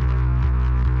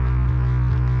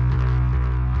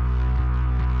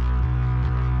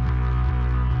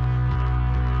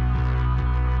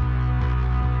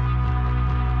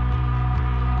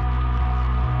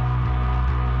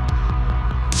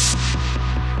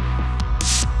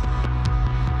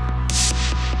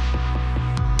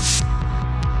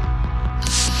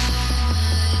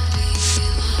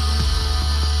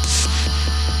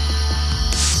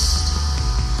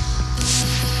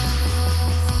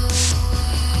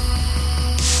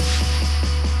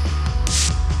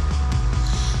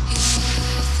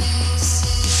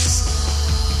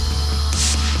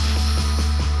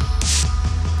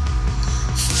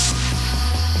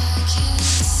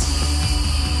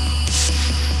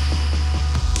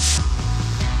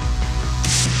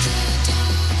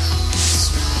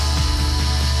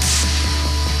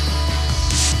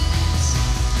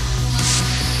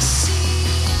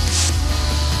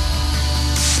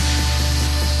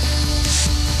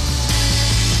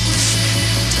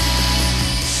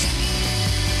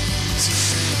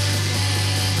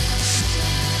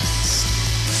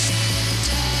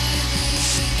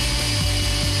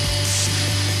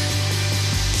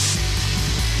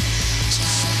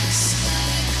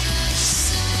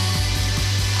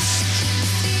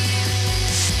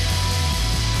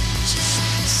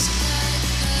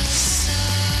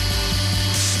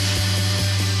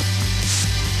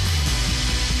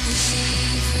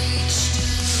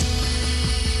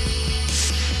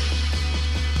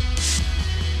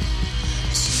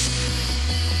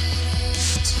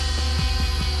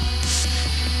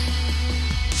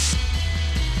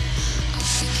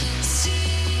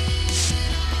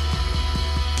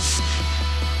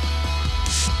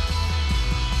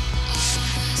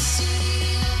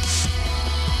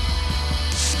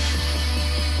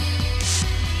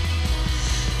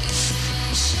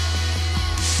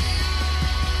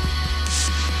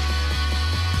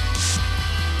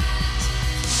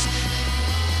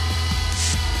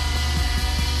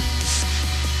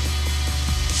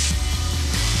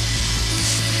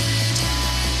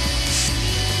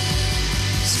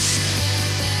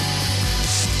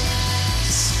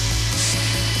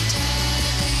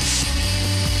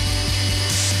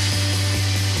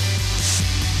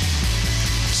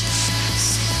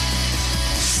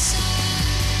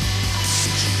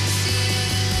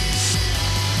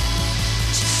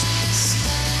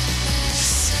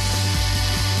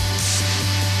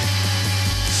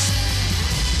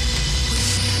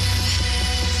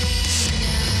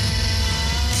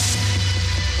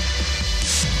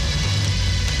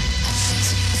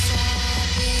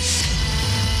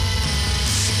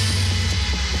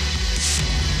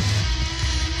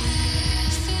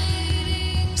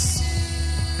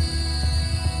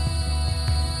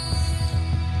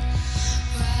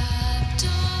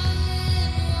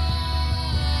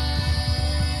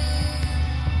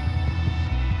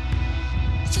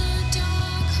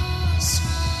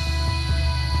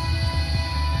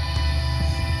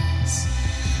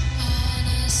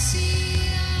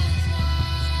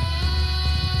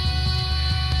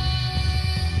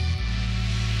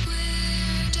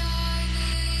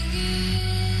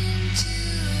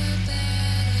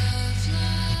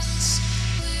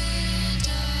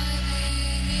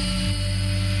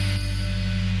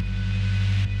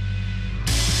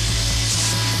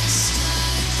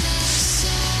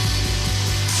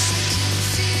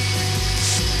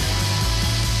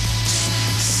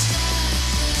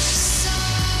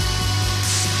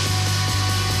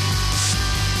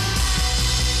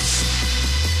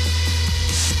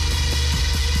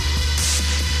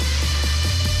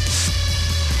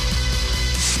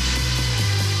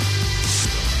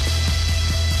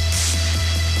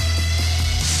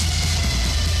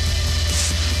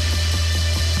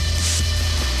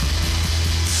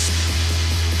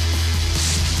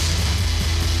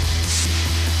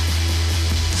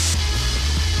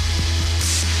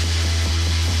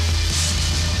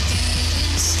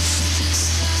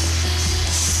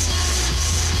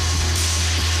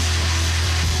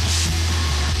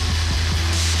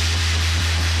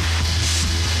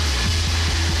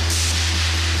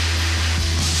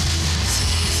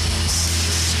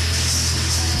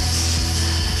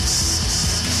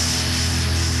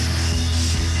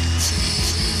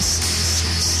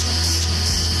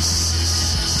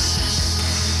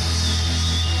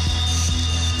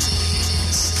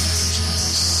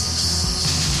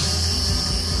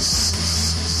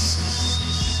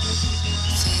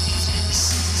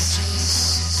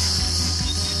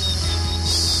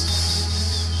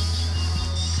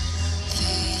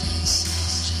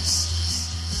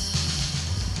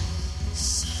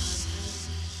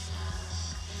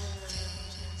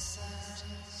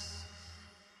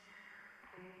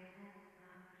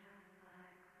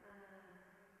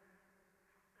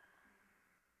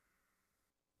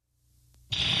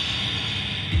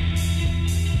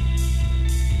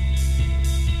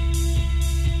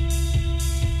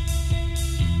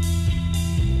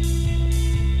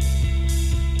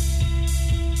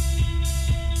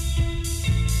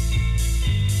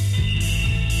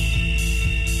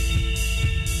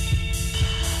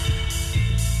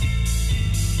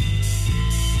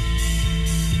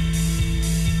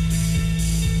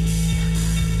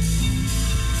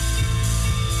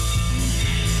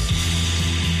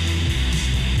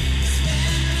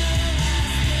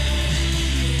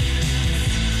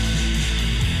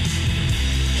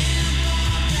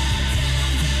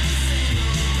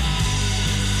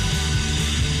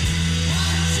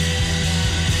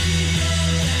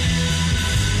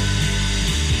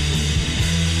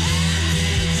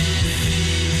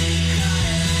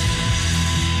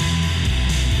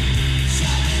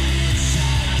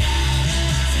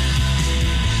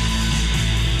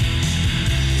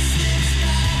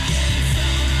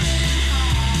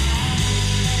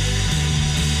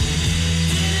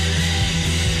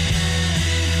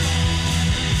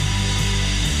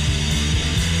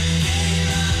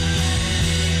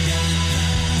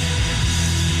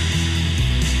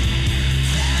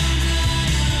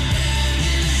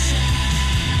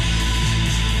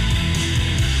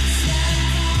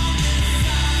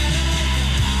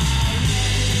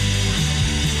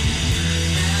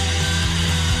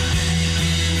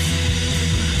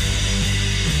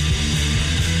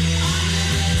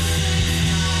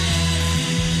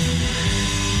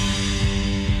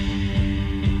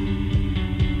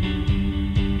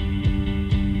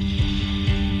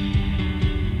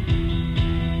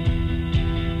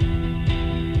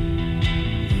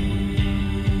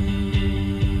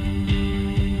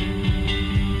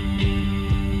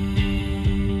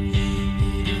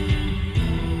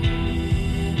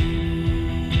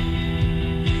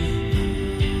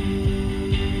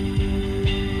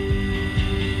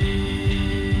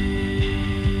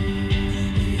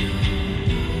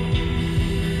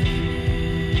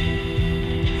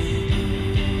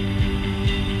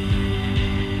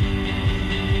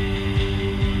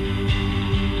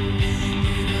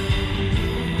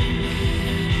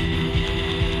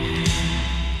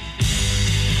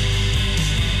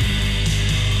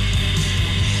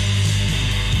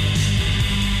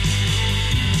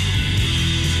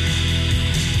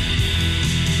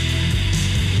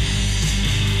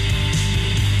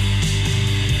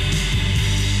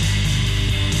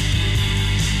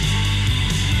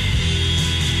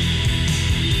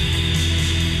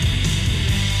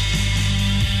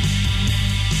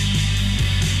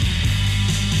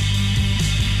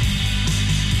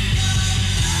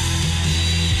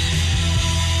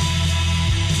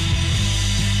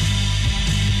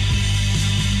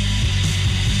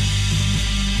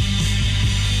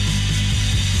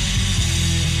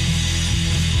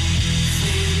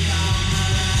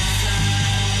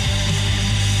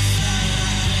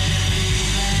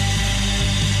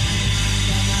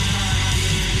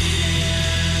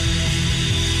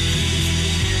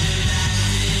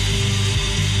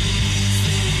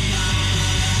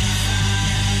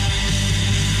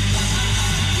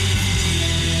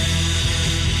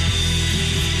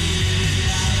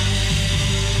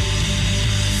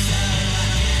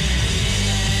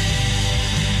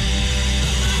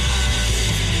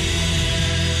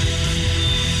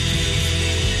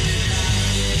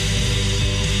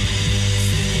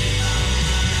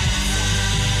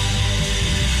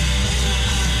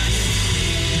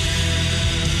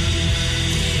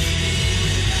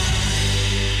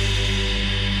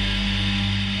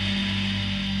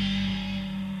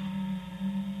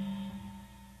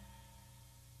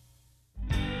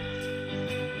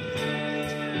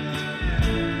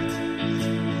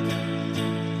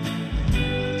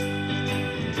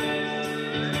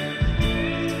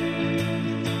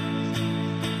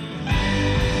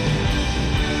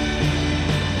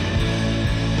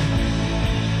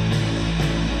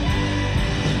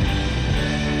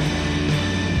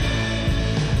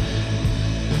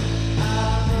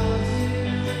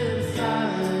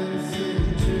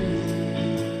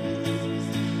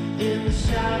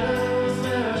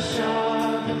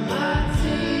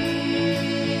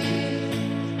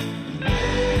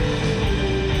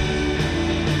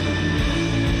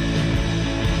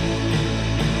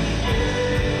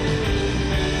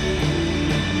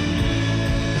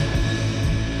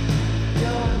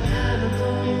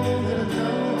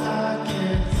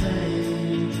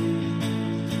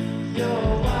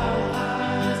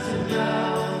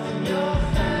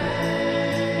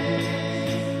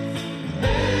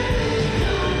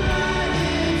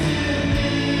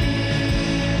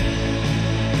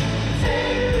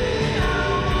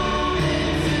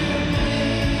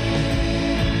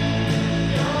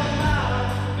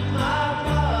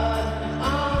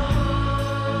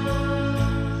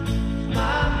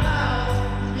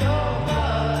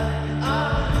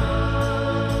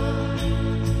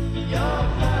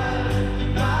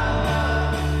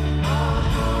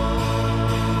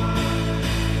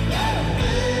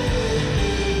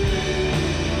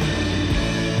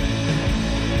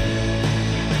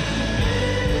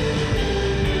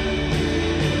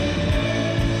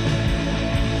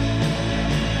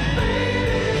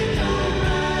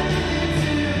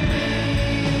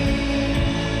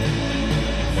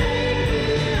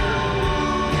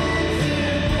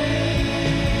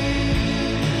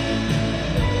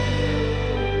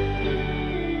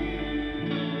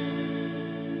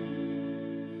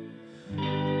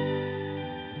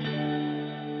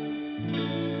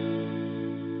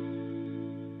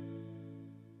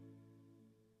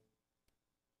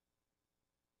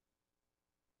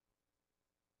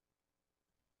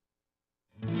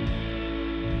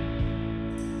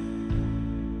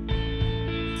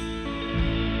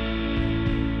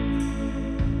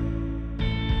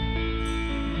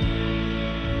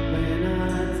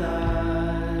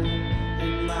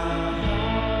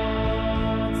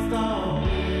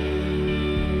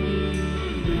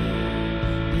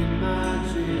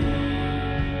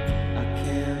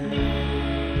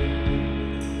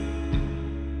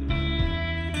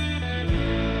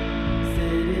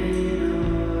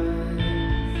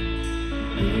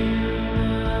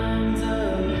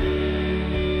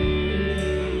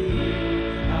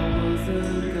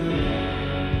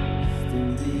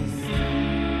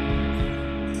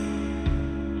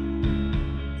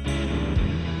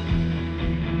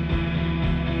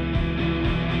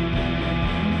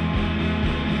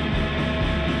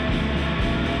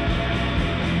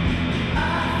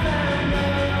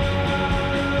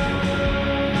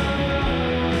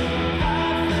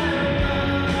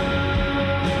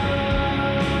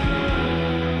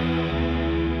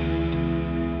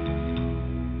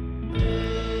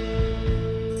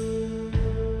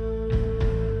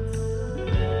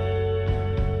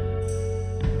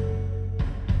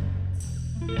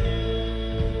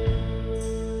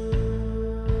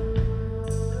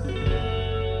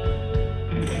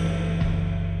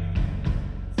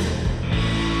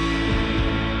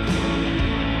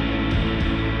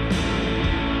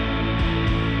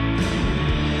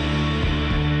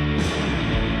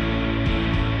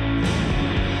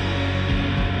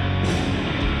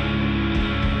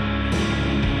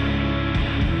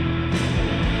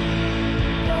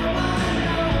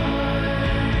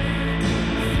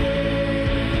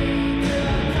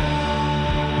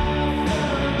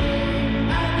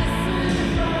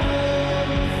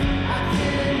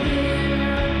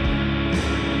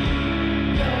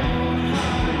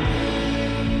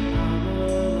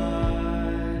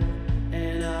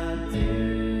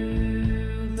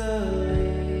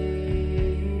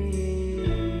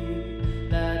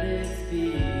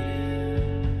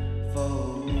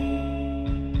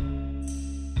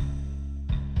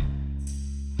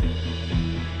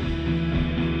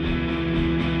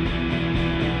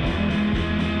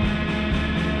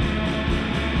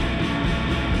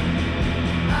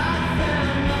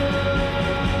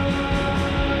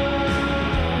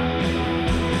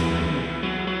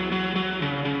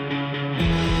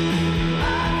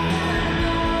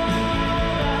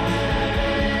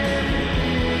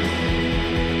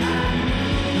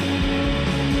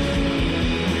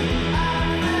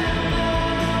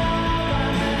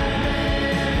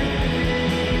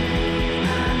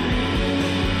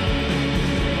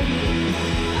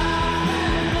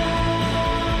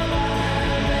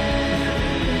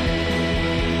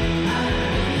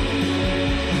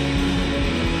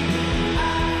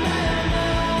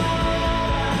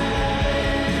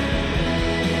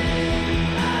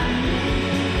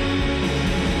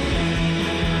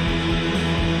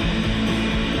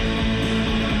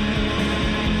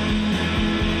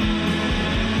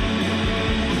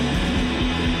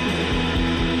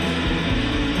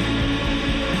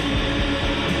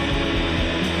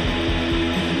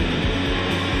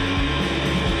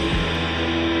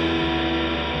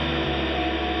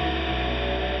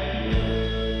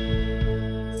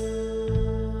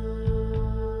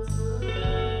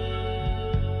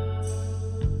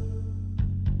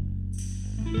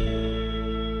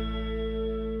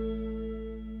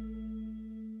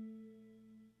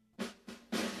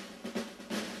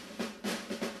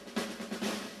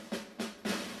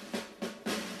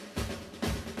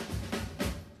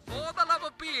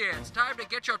It's time to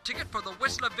get your ticket for the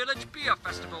Whistler Village Beer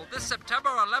Festival this September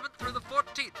 11th through the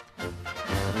 14th.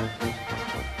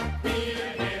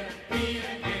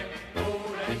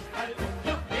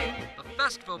 The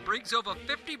festival brings over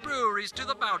 50 breweries to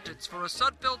the mountains for a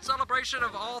sun-filled celebration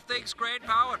of all things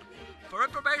grain-powered. For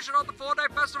information on the 4-day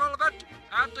festival event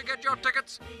and to get your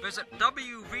tickets, visit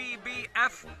wvbf.ca.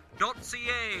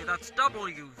 That's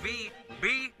wvbf.ca.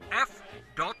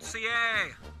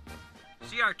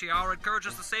 CITR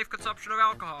encourages the safe consumption of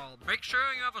alcohol. Make sure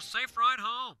you have a safe ride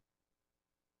home.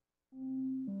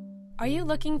 Are you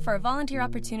looking for a volunteer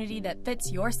opportunity that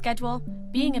fits your schedule?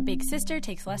 Being a big sister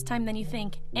takes less time than you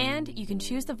think, and you can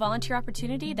choose the volunteer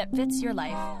opportunity that fits your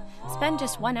life. Spend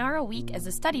just 1 hour a week as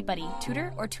a study buddy,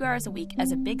 tutor, or 2 hours a week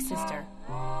as a big sister.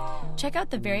 Check out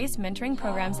the various mentoring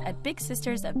programs at Big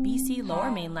Sisters of BC Lower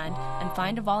Mainland and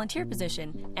find a volunteer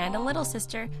position and a little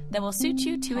sister that will suit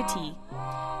you to a T.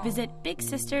 Visit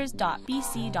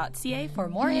bigsisters.bc.ca for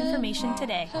more information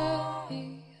today.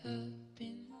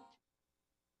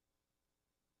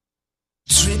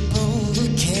 Triple the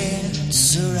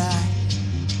cancer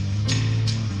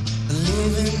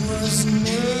living was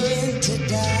meant to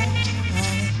die.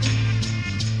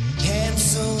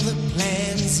 Cancel the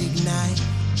plans, ignite.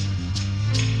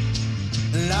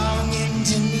 Longing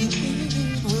to meet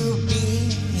will be.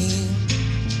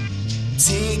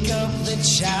 Take up the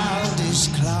childish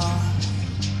claw.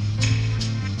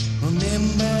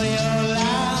 Remember your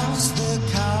life's the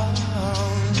call.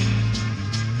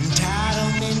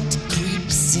 Entitlement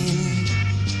creeps in,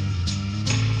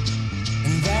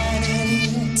 and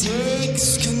vanity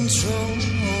takes control.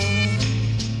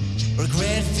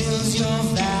 Regret fills your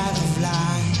vat of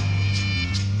life,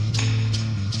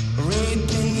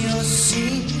 raping your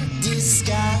secret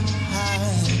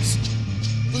disguise.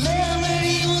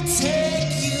 Calamity will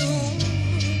take you,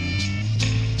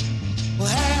 will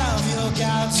have your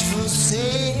gods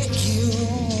forsake you.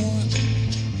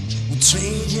 We'll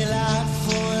trade your life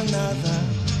for another,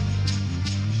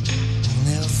 and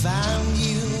they'll find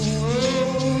you,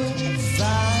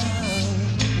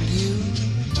 find you.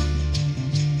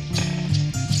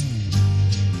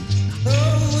 Oh,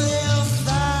 they'll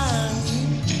find you.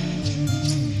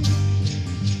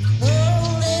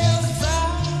 Oh, they'll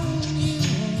find you.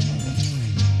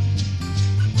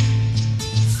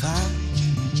 Find.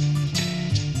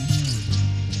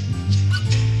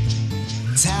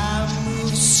 Time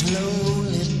moves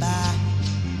slowly by.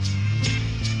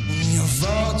 Your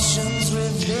fortunes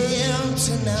revealed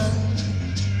to none.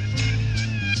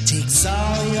 Takes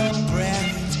all your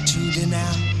breath to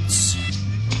denounce.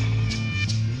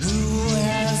 Who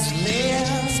has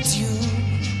left you?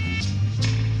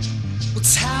 Well,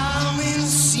 timing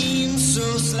seems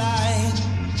so slight.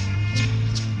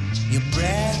 Your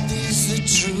breath is the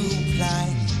true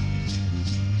plight.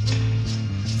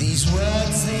 These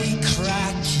words, they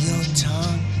crack your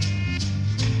tongue.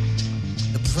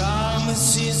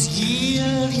 Promises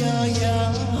yield your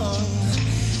young.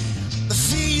 The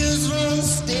fears run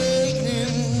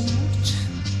stagnant.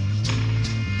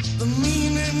 The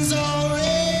meaning's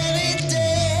already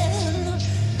dead.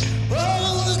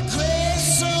 All the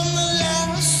grace on the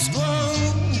last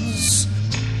ones.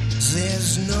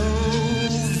 There's no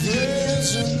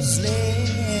visions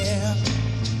left.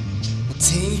 We'll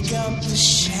take up the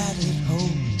shattered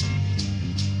hope.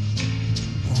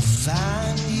 We'll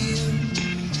find you.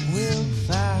 We'll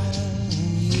find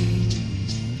you.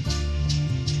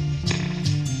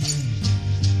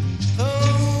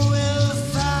 Oh, we'll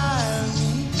find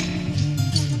you.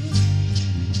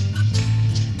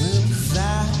 We'll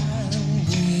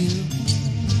find you.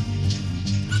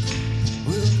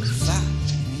 We'll find you.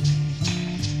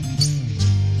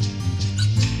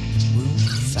 We'll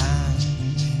find you.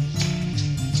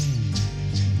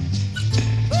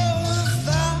 Oh, we'll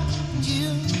find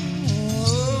you.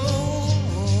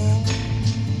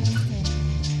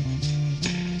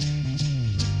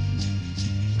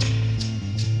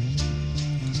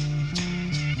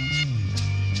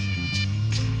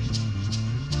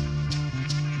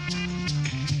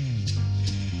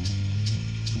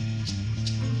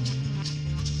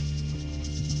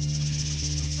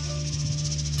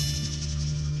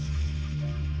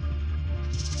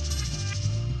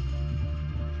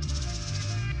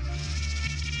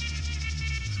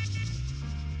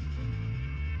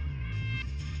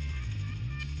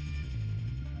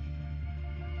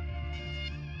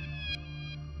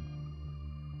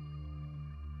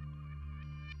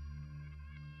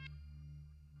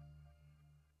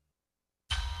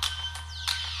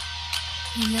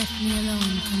 He left me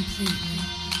alone completely,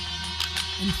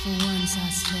 and for once I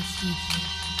slept deeply,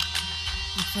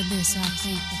 and for this I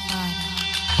thank the Father.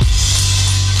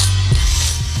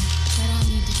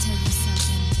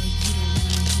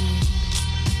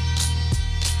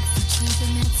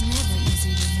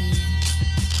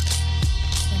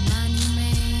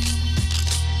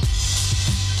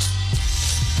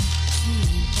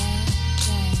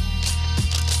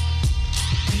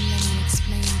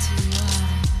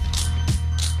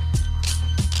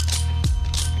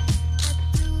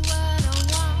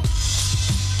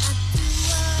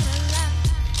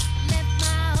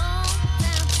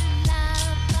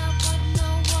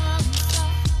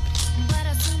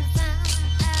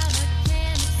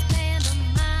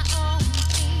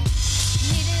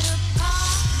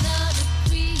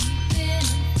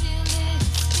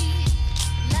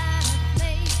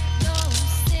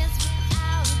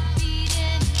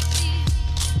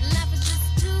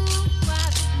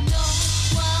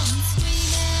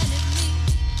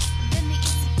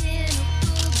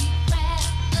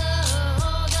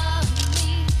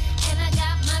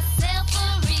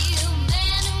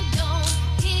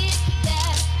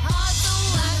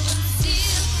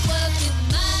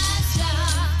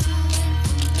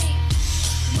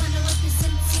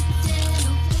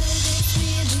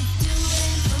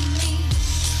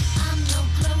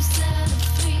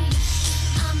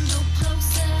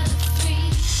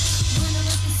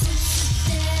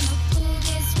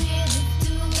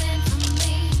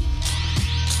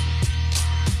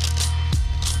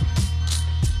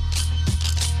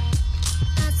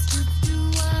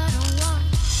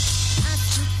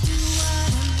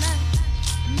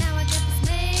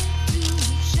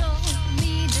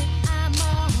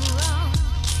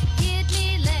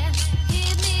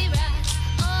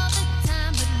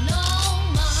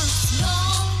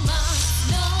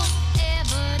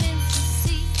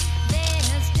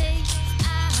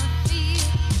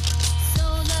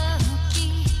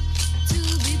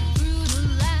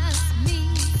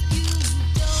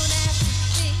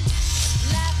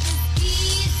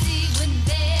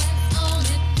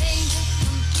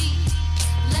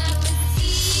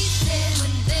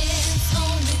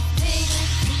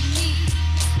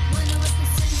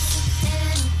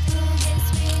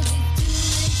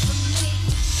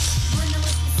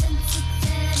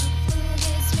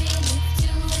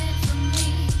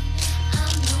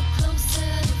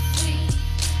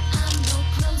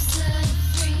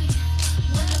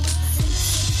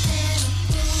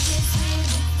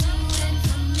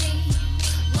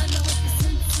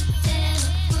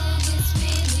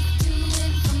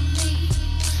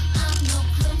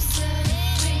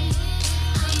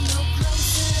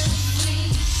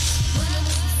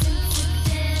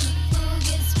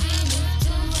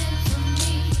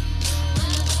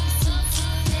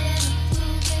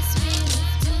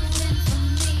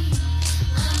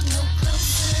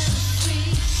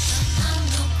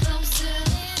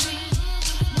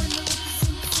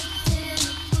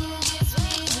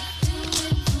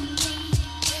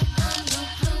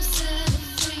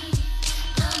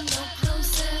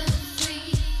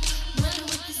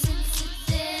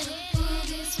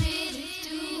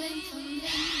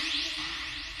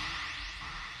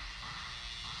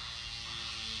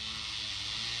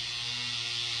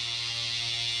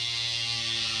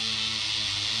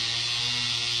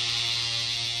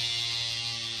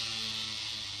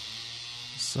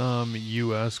 Some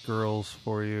U.S. girls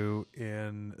for you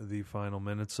in the final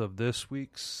minutes of this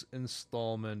week's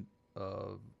installment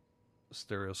of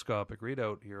Stereoscopic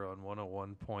Readout here on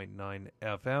 101.9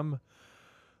 FM,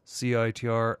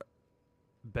 CITR,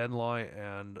 Ben Lai,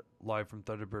 and live from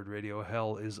Thunderbird Radio.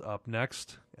 Hell is up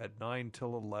next at 9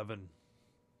 till 11.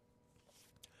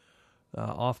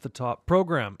 Off the top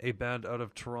program, a band out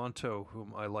of Toronto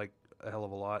whom I like a hell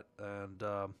of a lot, and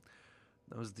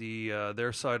that was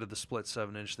their side of the split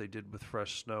 7-inch they did with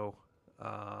Fresh Snow.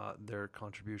 Their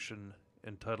contribution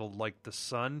entitled Like the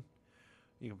Sun.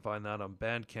 You can find that on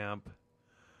Bandcamp.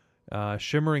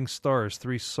 Shimmering Stars,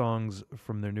 3 songs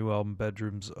from their new album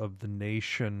Bedrooms of the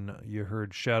Nation. You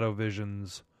heard Shadow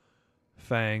Visions,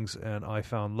 Fangs, and I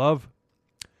Found Love.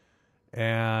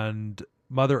 And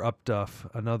Mother Upduff,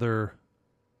 another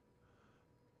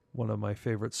one of my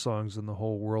favorite songs in the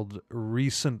whole world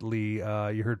recently.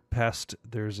 You heard Pest.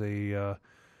 There's a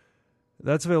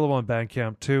that's available on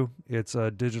Bandcamp too. It's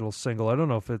a digital single. I don't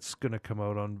know if it's going to come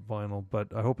out on vinyl,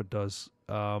 but I hope it does.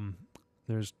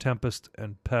 There's Tempest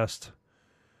and Pest.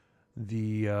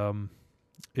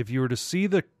 If you were to see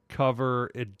the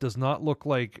cover, it does not look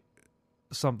like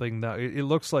something that it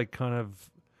looks like kind of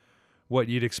what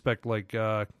you'd expect, like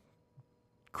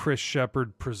Chris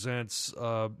Shepherd presents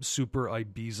Super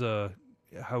Ibiza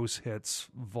House Hits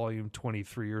Volume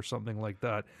 23 or something like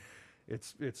that.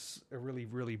 It's a really,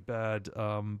 really bad.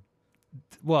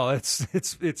 Well, it's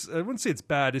I wouldn't say it's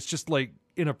bad. It's just like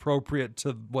inappropriate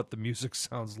to what the music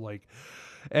sounds like.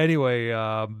 Anyway,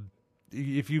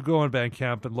 if you go on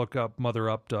Bandcamp and look up Mother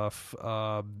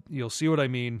Upduff, you'll see what I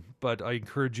mean. But I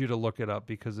encourage you to look it up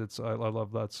because I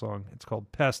love that song. It's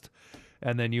called Pest.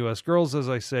 And then U.S. Girls, as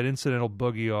I said, Incidental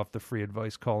Boogie off the Free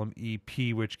Advice Column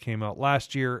EP, which came out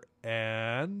last year.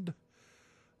 And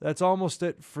that's almost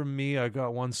it from me. I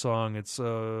got one song. It's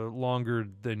a longer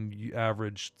than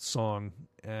average song.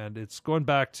 And it's going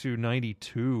back to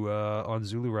 92 on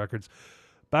Zulu Records.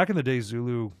 Back in the day,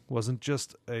 Zulu wasn't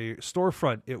just a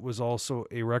storefront. It was also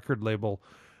a record label.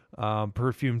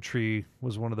 Perfume Tree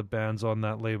was one of the bands on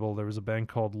that label. There was a band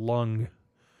called Lung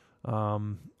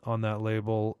on that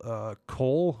label.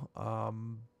 Cole,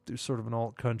 there's sort of an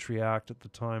alt-country act at the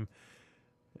time.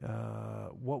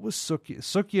 What was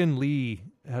Suki and Lee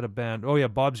had a band. Oh yeah,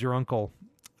 Bob's Your Uncle.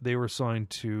 They were signed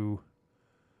to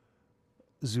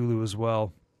Zulu as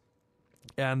well.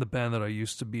 And the band that I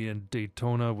used to be in,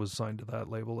 Daytona, was signed to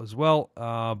that label as well.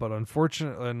 But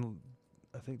unfortunately, and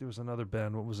I think there was another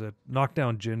band. What was it?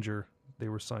 Knockdown Ginger. They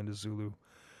were signed to Zulu.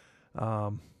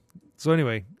 So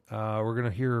anyway, we're going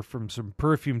to hear from some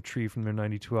Perfume Tree from their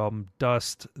 92 album,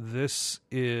 Dust. This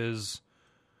is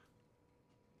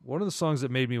one of the songs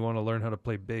that made me want to learn how to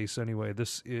play bass anyway.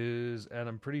 This is, and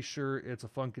I'm pretty sure it's a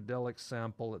Funkadelic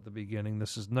sample at the beginning.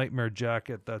 This is Nightmare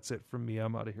Jacket. That's it from me.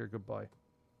 I'm out of here. Goodbye.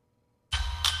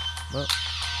 He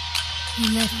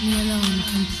left me alone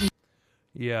completely.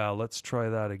 Yeah, let's try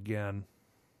that again.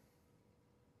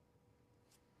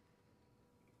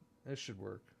 This should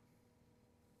work.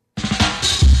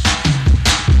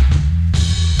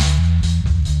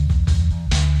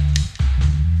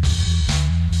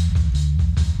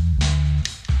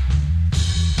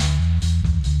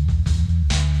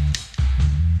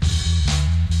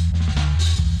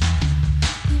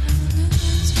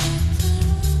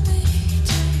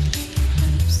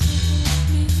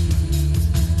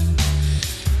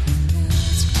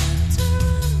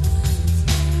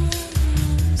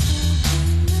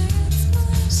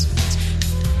 Something that's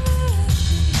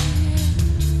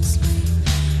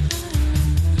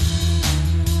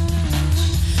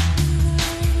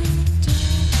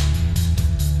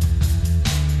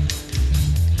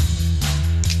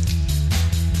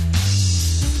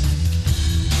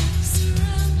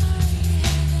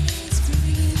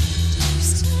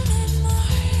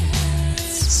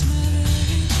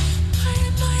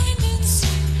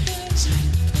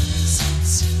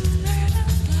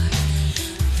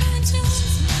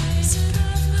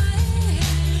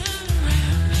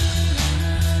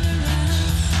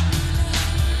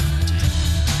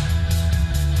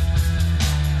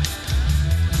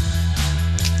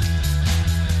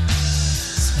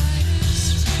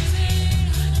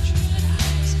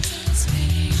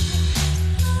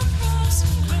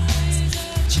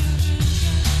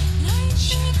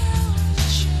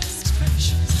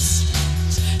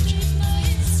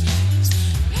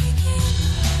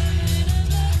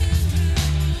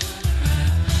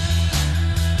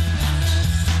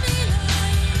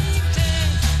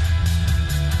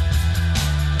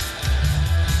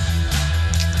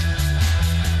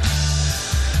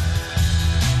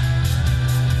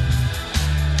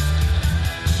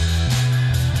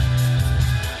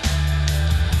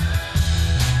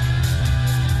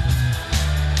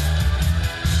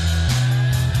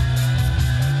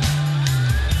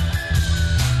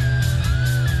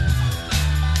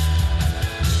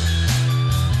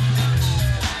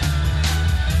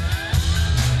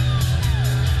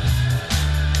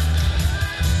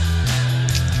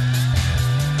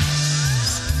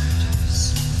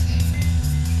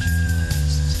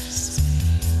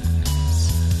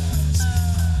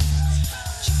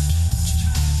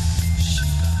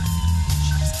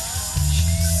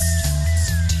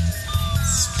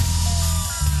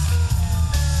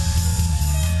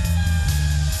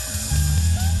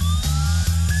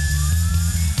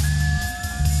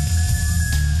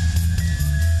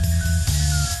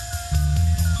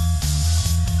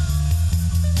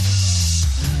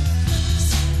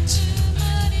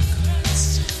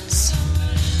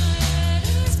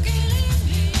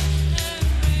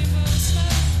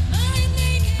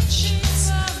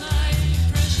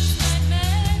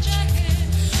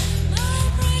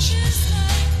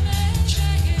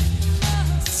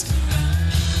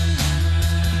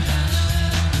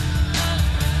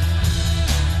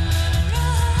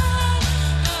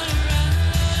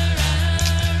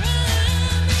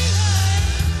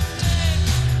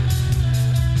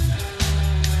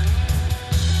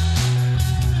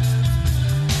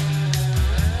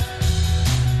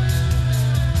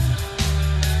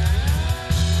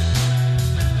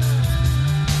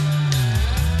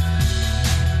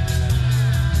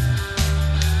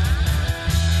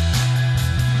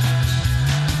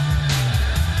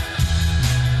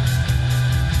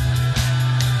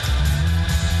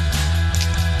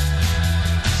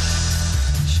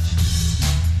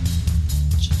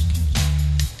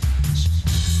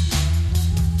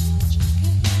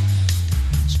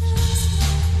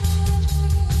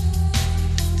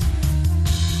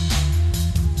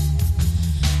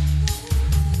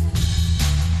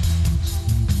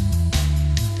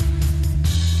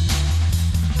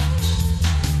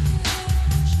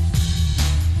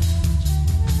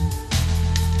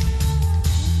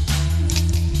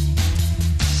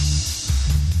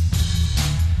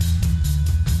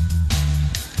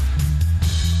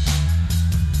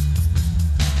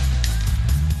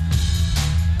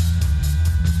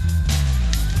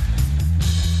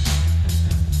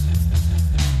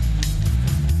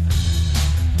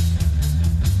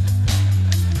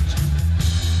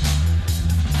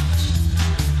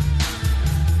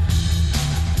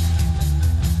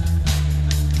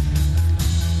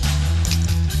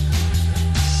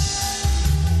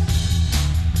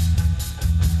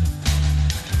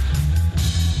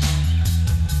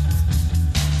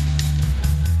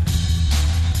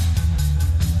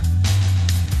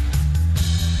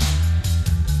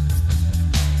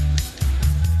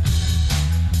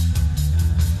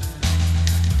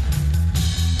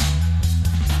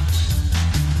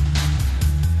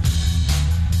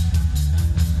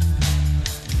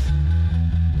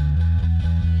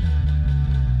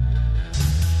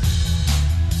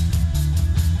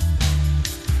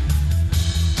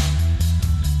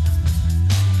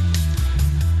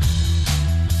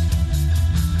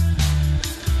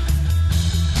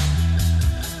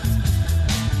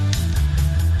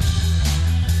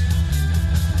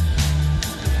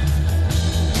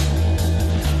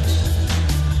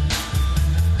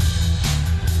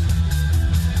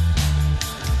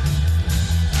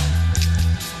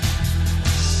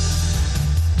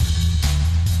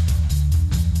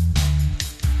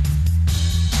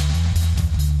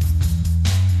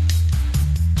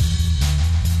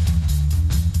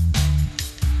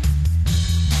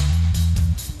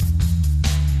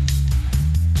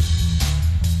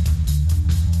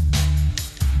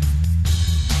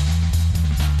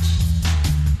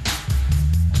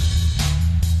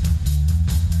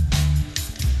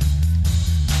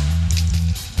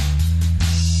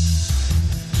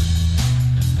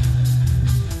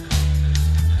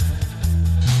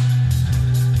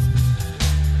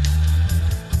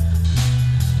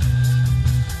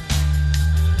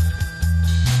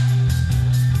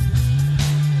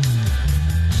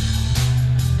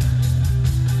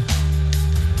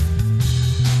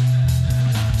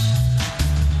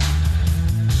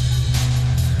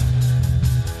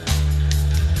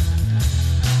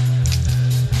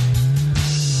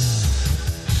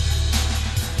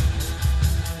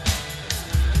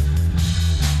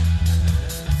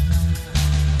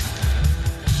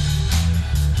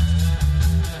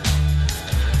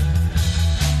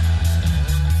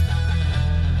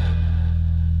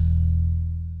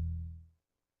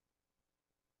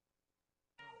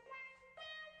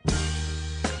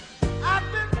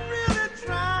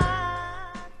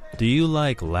Do you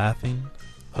like laughing,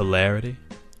 hilarity,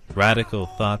 radical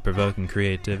thought-provoking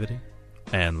creativity,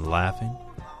 and laughing?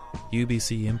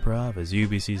 UBC Improv is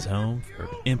UBC's home for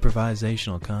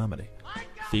improvisational comedy,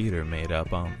 theater made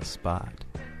up on the spot.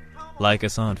 Like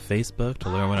us on Facebook to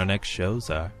learn when our next shows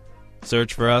are.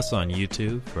 Search for us on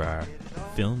YouTube for our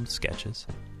filmed sketches.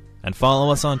 And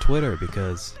follow us on Twitter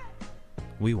because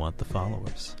we want the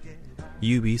followers.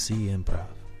 UBC Improv.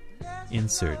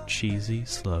 Insert cheesy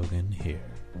slogan here.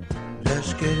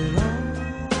 Let's get it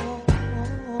on.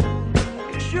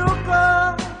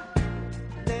 Sugar.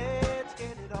 Let's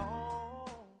get it on.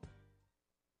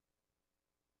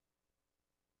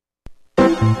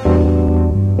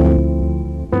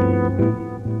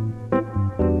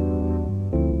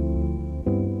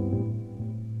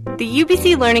 The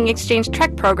UBC Learning Exchange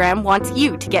Trek program wants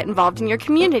you to get involved in your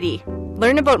community.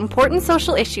 Learn about important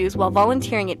social issues while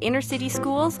volunteering at inner-city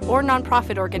schools or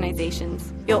nonprofit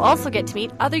organizations. You'll also get to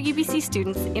meet other UBC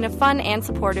students in a fun and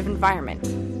supportive environment.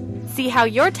 See how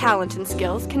your talent and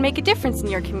skills can make a difference in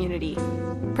your community.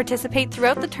 Participate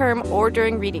throughout the term or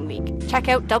during Reading Week. Check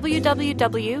out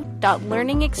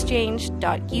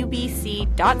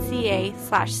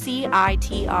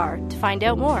www.learningexchange.ubc.ca/CITR to find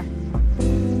out more.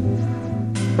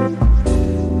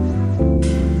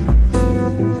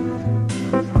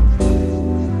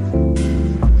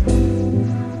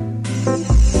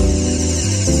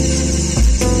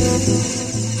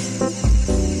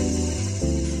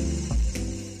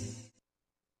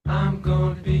 I'm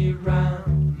gonna be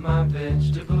around my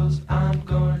vegetables. I'm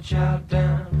gonna chow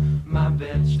down my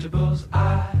vegetables.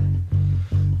 I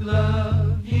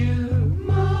love you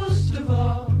most of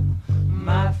all.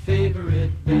 My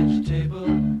favorite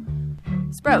vegetable.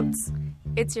 Sprouts.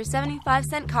 It's your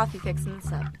 75-cent coffee fix in the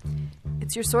sub.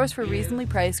 It's your source for reasonably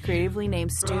priced, creatively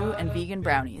named stew and vegan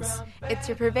brownies. It's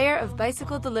your purveyor of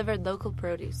bicycle-delivered local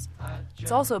produce.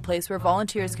 It's also a place where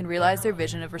volunteers can realize their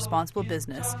vision of responsible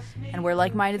business and where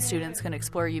like-minded students can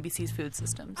explore UBC's food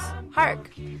systems. Hark!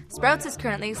 Sprouts is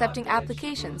currently accepting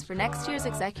applications for next year's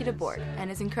executive board and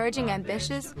is encouraging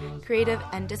ambitious, creative,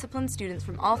 and disciplined students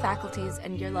from all faculties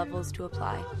and year levels to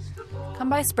apply. Come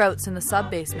by Sprouts in the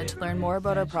sub-basement to learn more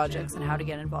about our projects and how to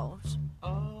get involved.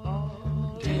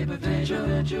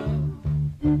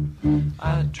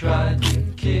 I tried to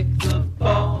kick the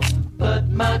ball, but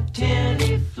my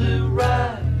tenny flew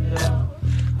right off.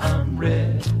 I'm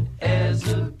red as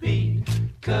a beet,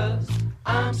 'cause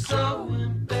I'm so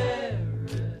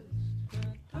embarrassed.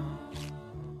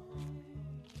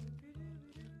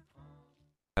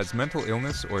 Has mental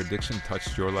illness or addiction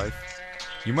touched your life?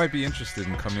 You might be interested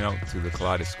in coming out to the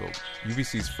Kaleidoscope,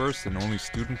 UBC's first and only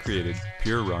student-created,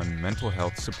 peer-run mental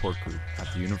health support group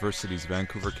at the university's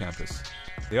Vancouver campus.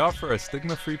 They offer a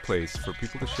stigma-free place for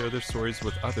people to share their stories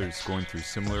with others going through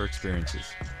similar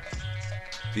experiences.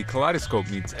 The Kaleidoscope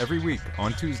meets every week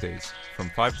on Tuesdays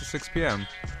from 5 to 6 p.m.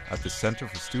 at the Center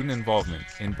for Student Involvement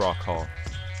in Brock Hall.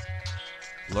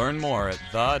 Learn more at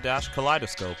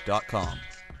the-kaleidoscope.com.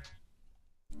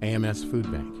 AMS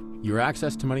Food Bank. Your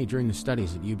access to money during the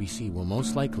studies at UBC will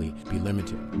most likely be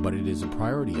limited, but it is a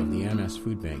priority of the AMS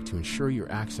Food Bank to ensure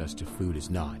your access to food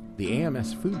is not. The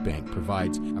AMS Food Bank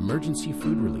provides emergency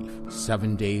food relief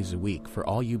 7 days a week for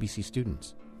all UBC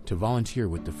students. To volunteer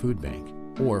with the food bank,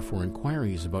 or for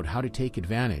inquiries about how to take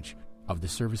advantage of the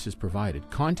services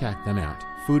provided, contact them at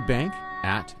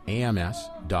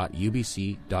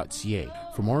foodbank@ams.ubc.ca.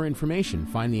 For more information,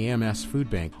 find the AMS Food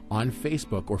Bank on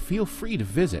Facebook or feel free to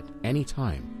visit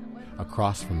anytime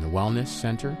across from the Wellness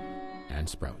Center and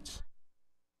Sprouts.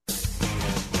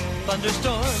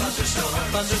 Thunderstorms,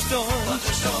 thunderstorms, thunderstorms,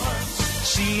 thunderstorms.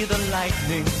 See the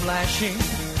lightning flashing.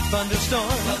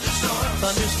 Thunderstorms, thunderstorms,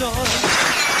 thunderstorms.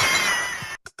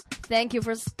 Thank you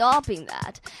for stopping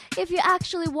that. If you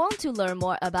actually want to learn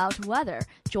more about weather,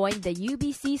 join the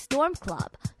UBC Storm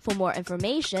Club. For more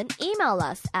information, email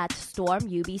us at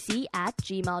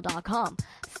stormubc@gmail.com.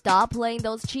 Stop playing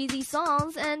those cheesy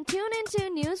songs and tune into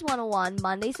News 101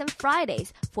 Mondays and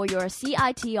Fridays for your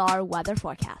CITR weather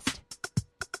forecast.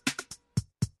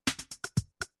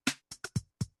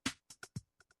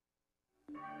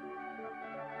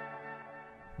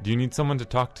 Do you need someone to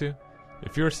talk to?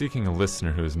 If you are seeking a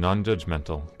listener who is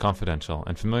non-judgmental, confidential,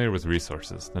 and familiar with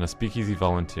resources, then a Speakeasy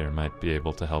volunteer might be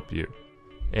able to help you.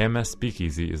 AMS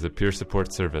Speakeasy is a peer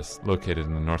support service located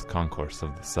in the North Concourse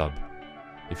of the sub.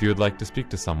 If you would like to speak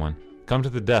to someone, come to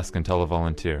the desk and tell a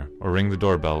volunteer, or ring the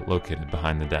doorbell located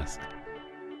behind the desk.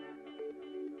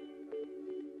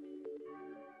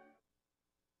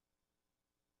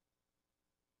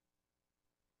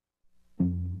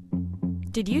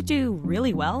 Did you do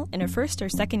really well in a first or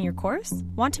second year course?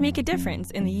 Want to make a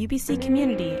difference in the UBC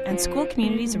community and school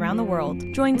communities around the world?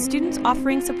 Join Students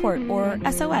Offering Support, or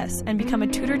SOS, and become a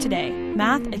tutor today.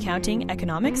 Math, accounting,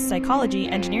 economics, psychology,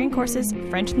 engineering courses,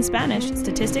 French and Spanish,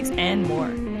 statistics, and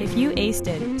more. If you aced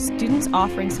it, Students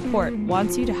Offering Support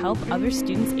wants you to help other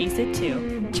students ace it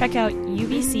too. Check out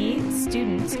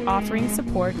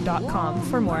ubcstudentsoffering.support.com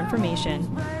for more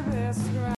information.